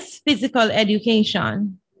craft, chess, physical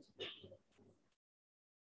education.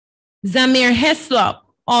 Zamir Heslop,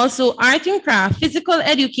 also art and craft, physical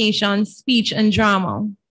education, speech and drama.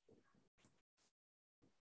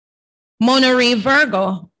 Mona Ray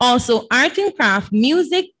Virgo, also art and craft,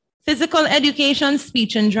 music, physical education,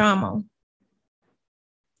 speech and drama.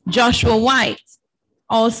 Joshua White,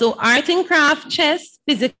 also art and craft, chess,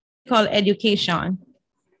 physical education.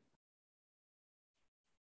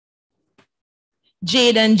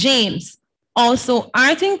 Jaden James, also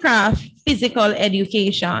art and craft, physical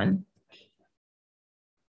education.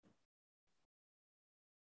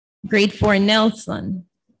 Grade 4 Nelson.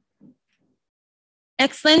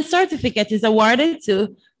 Excellent certificate is awarded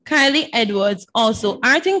to Kylie Edwards, also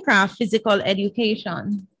art and craft, physical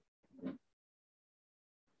education.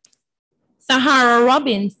 Sahara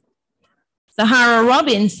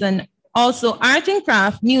Robinson, also art and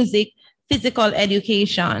craft, music, physical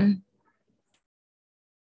education.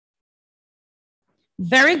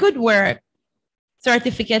 Very good work.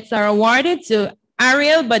 Certificates are awarded to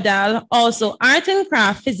Ariel Badal, also art and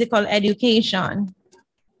craft, physical education.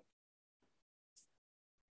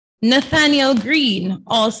 Nathaniel Green,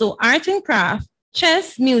 also art and craft,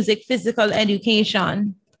 chess, music, physical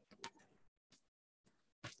education.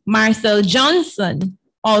 Marcel Johnson,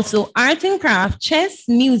 also art and craft, chess,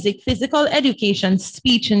 music, physical education,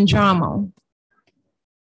 speech and drama.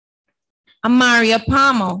 Amaria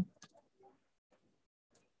Palmer,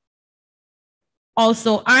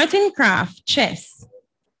 also art and craft, chess.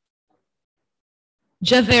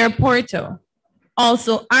 Javier Porto,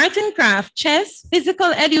 also art and craft, chess,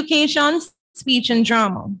 physical education, speech and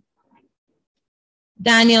drama.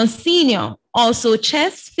 Daniel Senior, also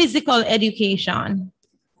chess, physical education.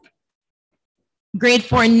 Grade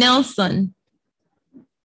 4 Nelson.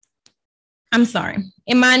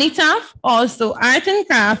 Imani Taff, also art and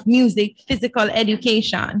craft, music, physical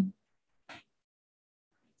education.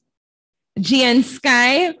 GN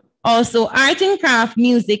Sky, also art and craft,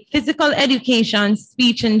 music, physical education,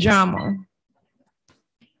 speech and drama.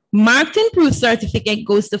 Marked improved certificate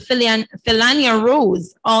goes to Philania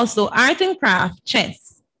Rose, also art and craft,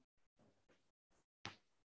 chess.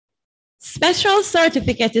 Special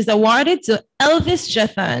certificate is awarded to Elvis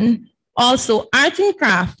Jathan, also art and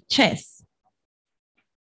craft, chess.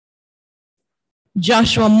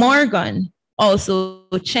 Joshua Morgan, also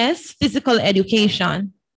chess, physical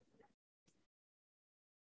education.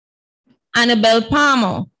 Annabelle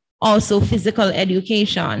Palmer, also physical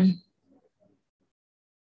education.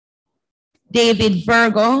 David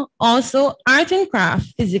Virgo, also art and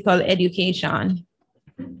craft, physical education.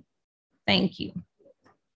 Thank you.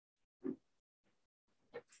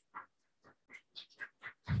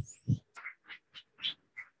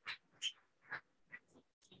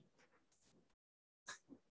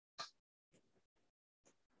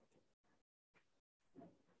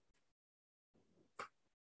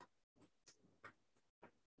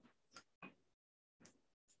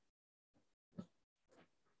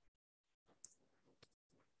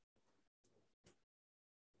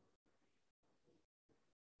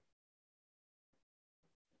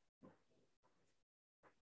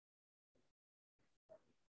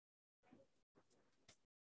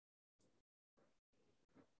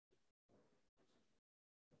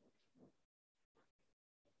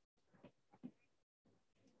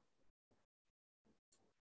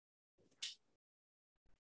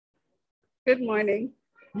 Good morning.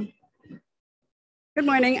 Good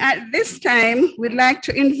morning. At this time, we'd like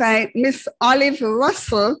to invite Miss Olive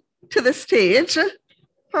Russell to the stage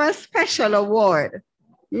for a special award.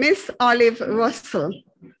 Miss Olive Russell.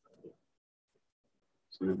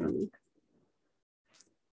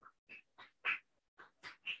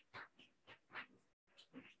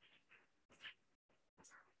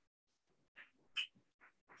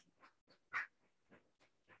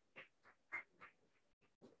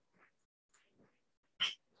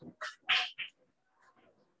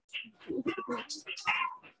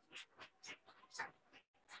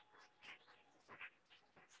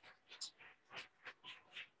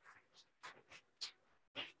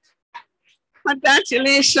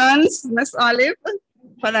 Congratulations, Miss Olive,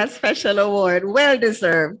 for that special award. Well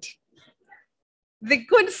deserved. The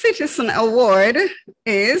Good Citizen Award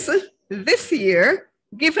is this year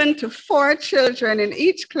given to 4 children in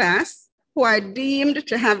each class who are deemed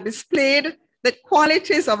to have displayed the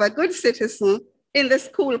qualities of a good citizen in the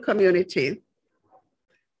school community.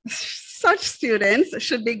 Such students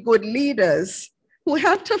should be good leaders who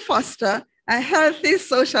help to foster a healthy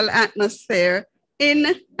social atmosphere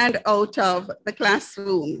in and out of the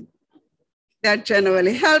classroom. They're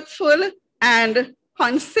generally helpful and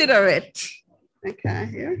considerate. Okay,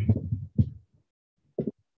 here.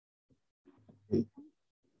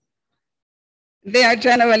 They are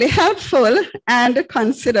generally helpful and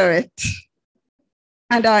considerate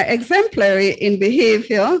and are exemplary in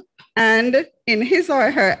behavior and in his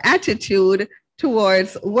or her attitude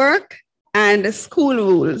towards work and school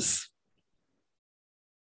rules.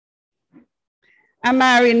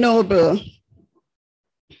 Amari Noble.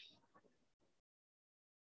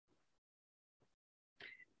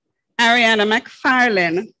 Ariana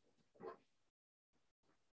McFarlane.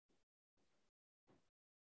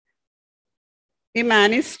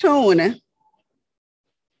 Imani Stone.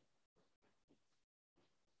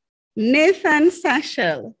 Nathan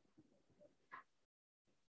Sachel.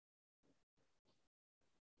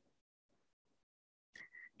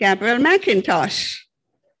 Gabriel McIntosh.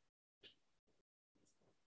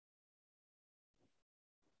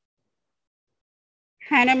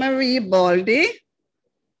 Hannah Marie Baldy.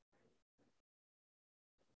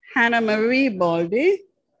 Hannah Marie Baldy.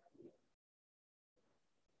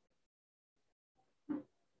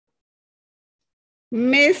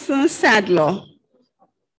 Mason Sadler.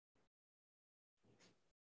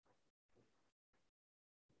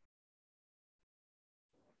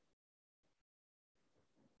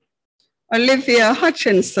 Olivia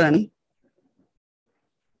Hutchinson.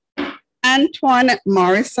 Antoine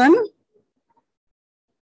Morrison.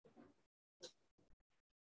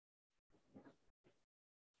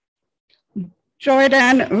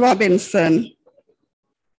 Jordan Robinson.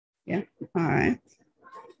 Yeah, all right.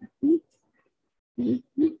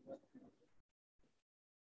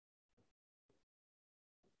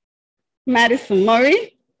 Madison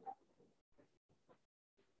Murray.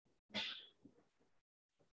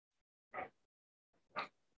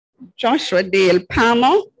 Joshua Dale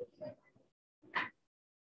Palmer.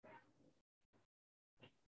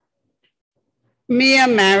 Mia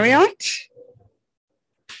Marriott.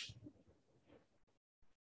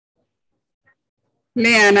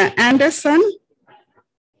 Leanna Anderson.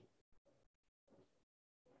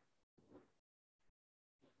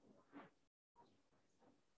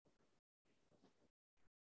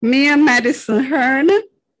 Mia Madison Hearn.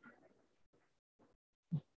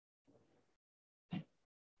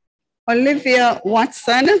 Olivia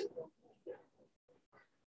Watson.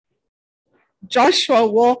 Joshua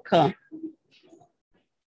Walker.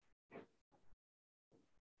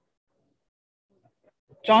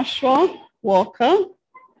 Joshua Walker.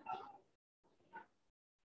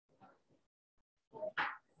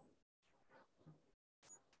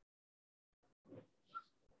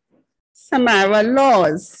 Samara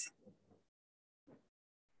Laws.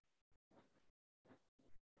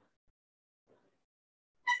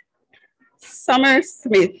 Summer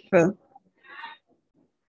Smith.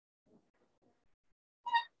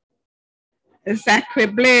 Zachary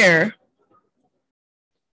Blair.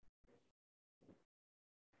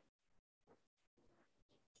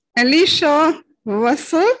 Alicia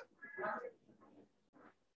Russell.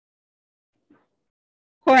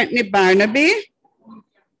 Courtney Barnaby.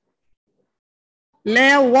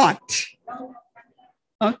 Leah Watt.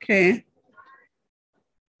 Okay.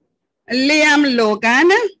 Liam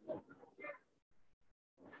Logan.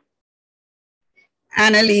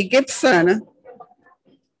 Annalie Gibson.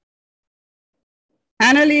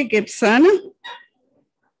 Annalie Gibson.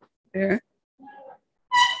 There.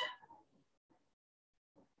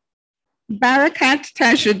 Barakat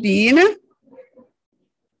Tajuddin.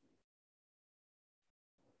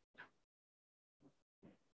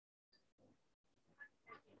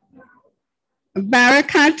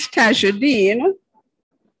 Barakat Tajuddin.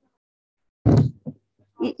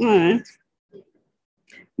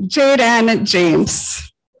 Jaden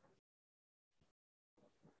James.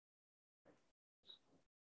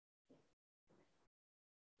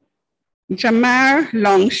 Jamar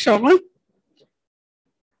Longshaw.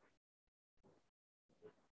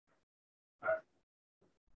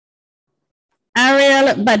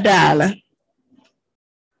 Ariel Badal.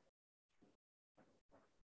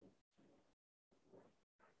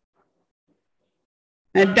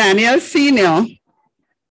 Daniel Senior.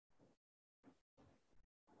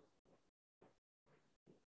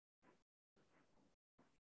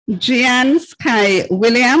 Gian Sky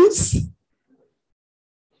Williams.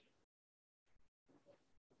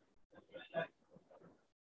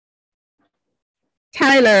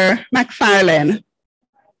 Tyler McFarlane.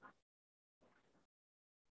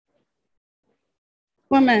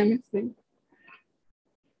 What am I missing?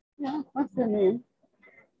 Yeah, what's her name?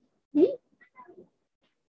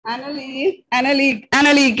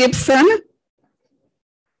 Annalie Gibson.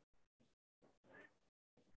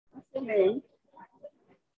 What's her name?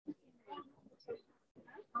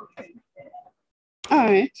 Okay. All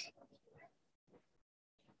right.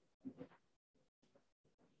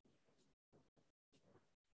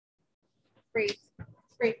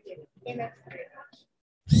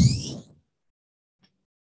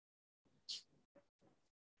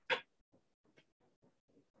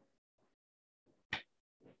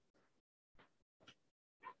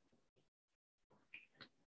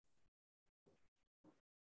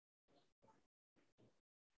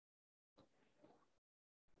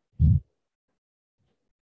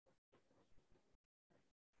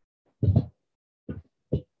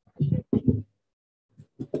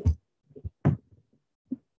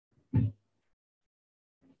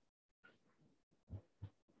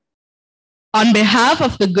 On behalf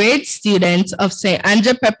of the grade students of St.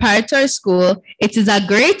 Andrew Preparatory School, it is a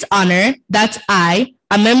great honor that I,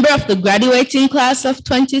 a member of the graduating class of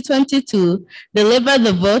 2022, deliver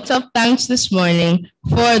the vote of thanks this morning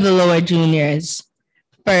for the lower juniors.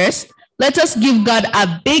 First, let us give God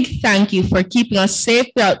a big thank you for keeping us safe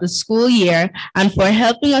throughout the school year and for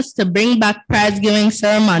helping us to bring back prize-giving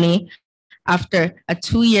ceremony after a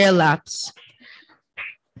 2-year lapse.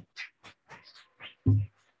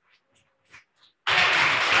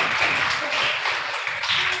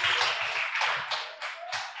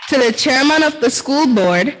 To the chairman of the school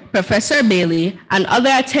board, Professor Bailey, and other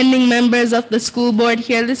attending members of the school board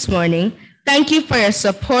here this morning, thank you for your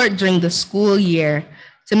support during the school year.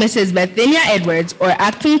 To Mrs. Bethinia Edwards, or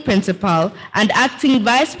acting principal, and acting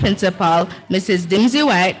vice principal, Mrs. Dimsey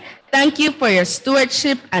White, thank you for your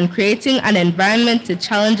stewardship and creating an environment to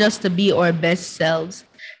challenge us to be our best selves.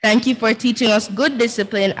 Thank you for teaching us good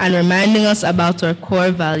discipline and reminding us about our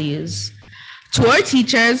core values. To our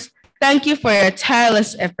teachers, thank you for your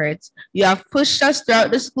tireless efforts. You have pushed us throughout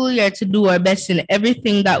the school year to do our best in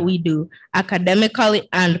everything that we do, academically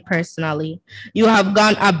and personally. You have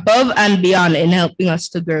gone above and beyond in helping us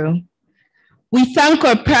to grow. We thank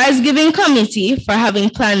our prize-giving committee for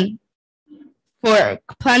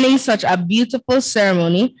planning such a beautiful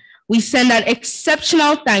ceremony. We send an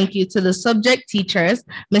exceptional thank you to the subject teachers,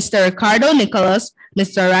 Mr. Ricardo Nicholas,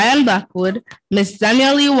 Mr. Ryan Blackwood, Ms.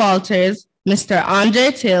 Danielle Lee Walters, Mr. Andre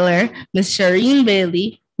Taylor, Ms. Shireen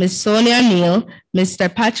Bailey, Ms. Sonia Neal, Mr.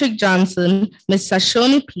 Patrick Johnson, Ms.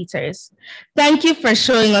 Sashoni Peters. Thank you for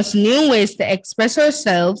showing us new ways to express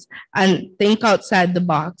ourselves and think outside the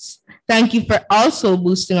box. Thank you for also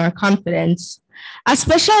boosting our confidence. A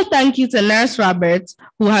special thank you to Nurse Roberts,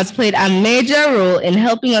 who has played a major role in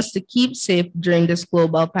helping us to keep safe during this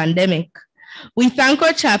global pandemic. We thank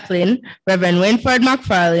our chaplain, Reverend Winford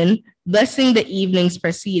McFarlane, blessing the evening's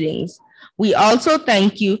proceedings. We also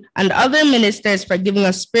thank you and other ministers for giving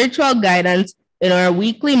us spiritual guidance in our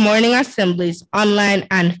weekly morning assemblies, online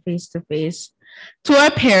and face-to-face. To our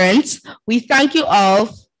parents, we thank you all.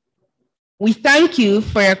 We thank you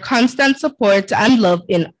for your constant support and love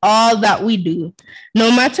in all that we do. No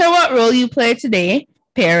matter what role you play today,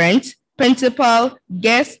 parent, principal,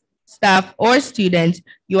 guest, staff, or student,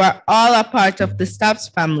 you are all a part of the STAPS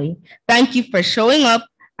family. Thank you for showing up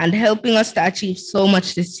and helping us to achieve so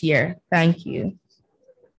much this year. Thank you.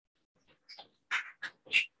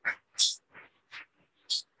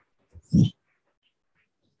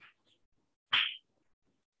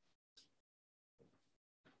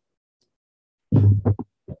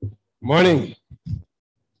 Morning.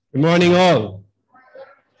 Good morning, all.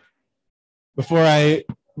 Before I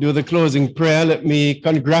do the closing prayer, let me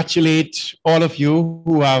congratulate all of you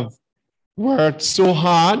who have worked so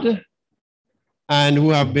hard and who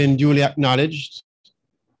have been duly acknowledged.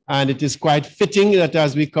 And it is quite fitting that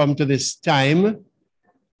as we come to this time,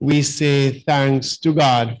 we say thanks to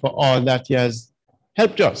God for all that He has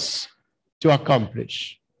helped us to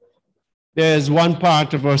accomplish. There's one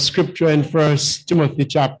part of our scripture in 1 Timothy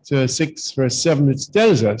chapter 6, verse 7, which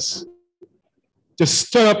tells us to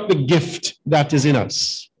stir up the gift that is in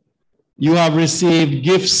us. You have received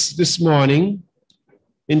gifts this morning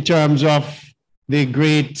in terms of the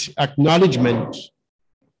great acknowledgement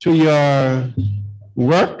to your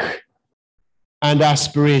work and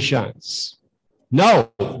aspirations.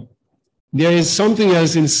 Now, there is something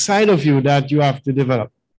else inside of you that you have to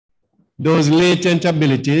develop. Those latent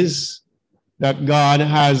abilities that God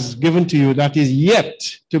has given to you that is yet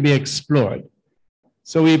to be explored.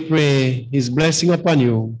 So we pray his blessing upon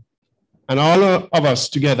you and all of us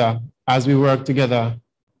together as we work together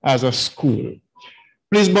as a school.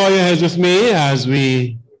 Please bow your heads with me as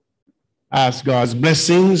we ask God's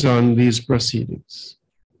blessings on these proceedings.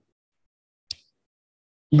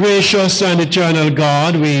 Gracious and eternal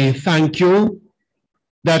God, we thank you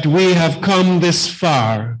that we have come this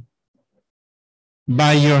far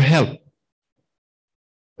by your help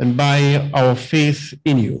and by our faith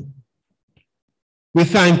in you. We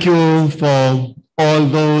thank you for all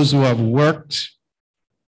those who have worked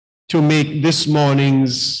to make this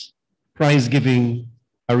morning's prize giving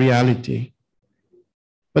a reality,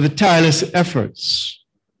 for the tireless efforts,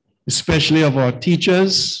 especially of our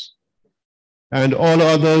teachers and all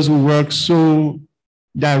others who work so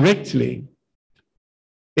directly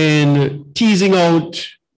in teasing out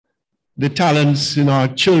the talents in our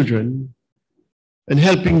children and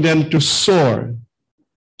helping them to soar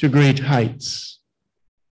to great heights.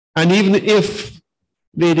 And even if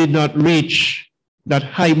they did not reach that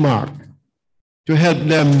high mark, to help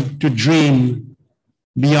them to dream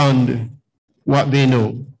beyond what they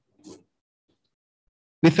know.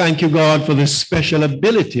 We thank you, God, for the special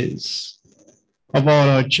abilities of all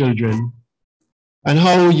our children and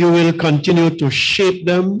how you will continue to shape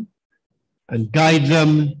them and guide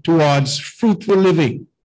them towards fruitful living,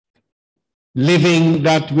 living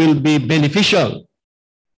that will be beneficial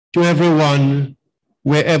to everyone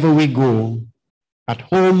wherever we go, at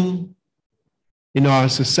home, in our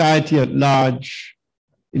society at large,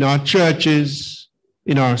 in our churches,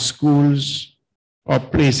 in our schools, or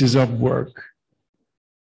places of work.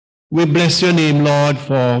 We bless your name, Lord,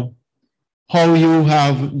 for how you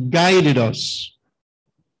have guided us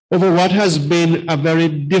over what has been a very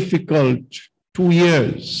difficult 2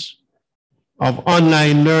 years of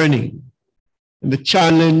online learning and the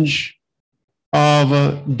challenge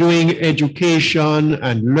of doing education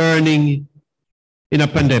and learning in a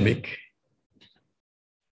pandemic.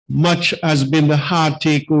 Much has been the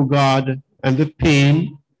heartache, O God, and the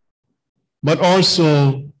pain, but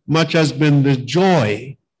also much has been the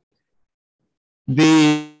joy,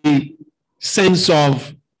 the sense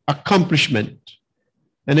of accomplishment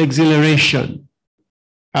and exhilaration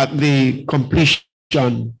at the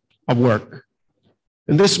completion of work.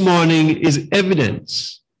 And this morning is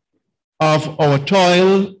evidence of our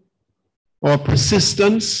toil, our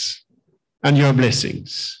persistence, and your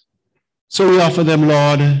blessings. So we offer them,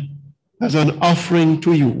 Lord, as an offering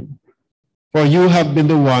to you, for you have been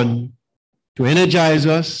the one to energize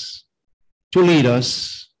us, to lead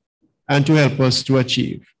us, and to help us to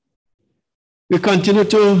achieve. We continue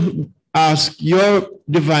to ask your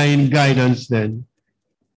divine guidance then,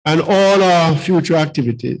 and all our future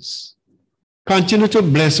activities. Continue to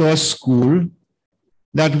bless our school,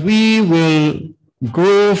 that we will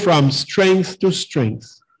grow from strength to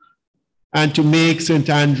strength, and to make St.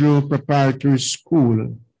 Andrew Preparatory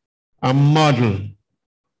School a model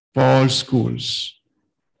for all schools,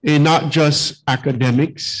 in not just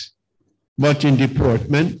academics, but in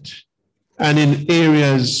deportment and in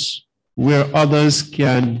areas where others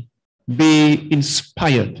can be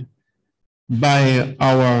inspired by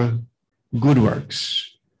our good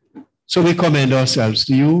works. So we commend ourselves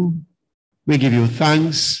to you. We give you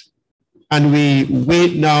thanks, and we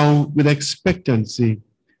wait now with expectancy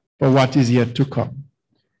for what is yet to come.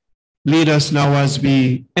 Lead us now as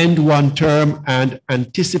we end one term and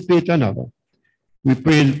anticipate another. We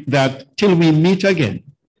pray that till we meet again,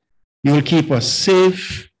 you will keep us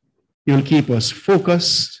safe, you will keep us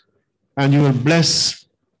focused, and you will bless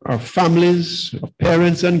our families, our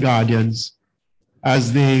parents and guardians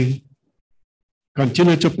as they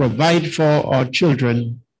continue to provide for our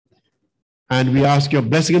children. And we ask your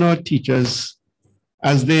blessing on our teachers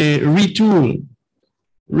as they retool,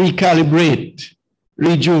 recalibrate,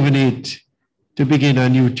 rejuvenate to begin a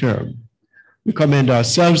new term. We commend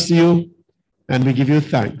ourselves to you and we give you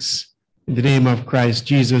thanks. In the name of Christ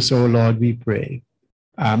Jesus, our Lord, we pray.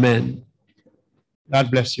 Amen.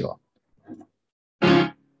 God bless you all.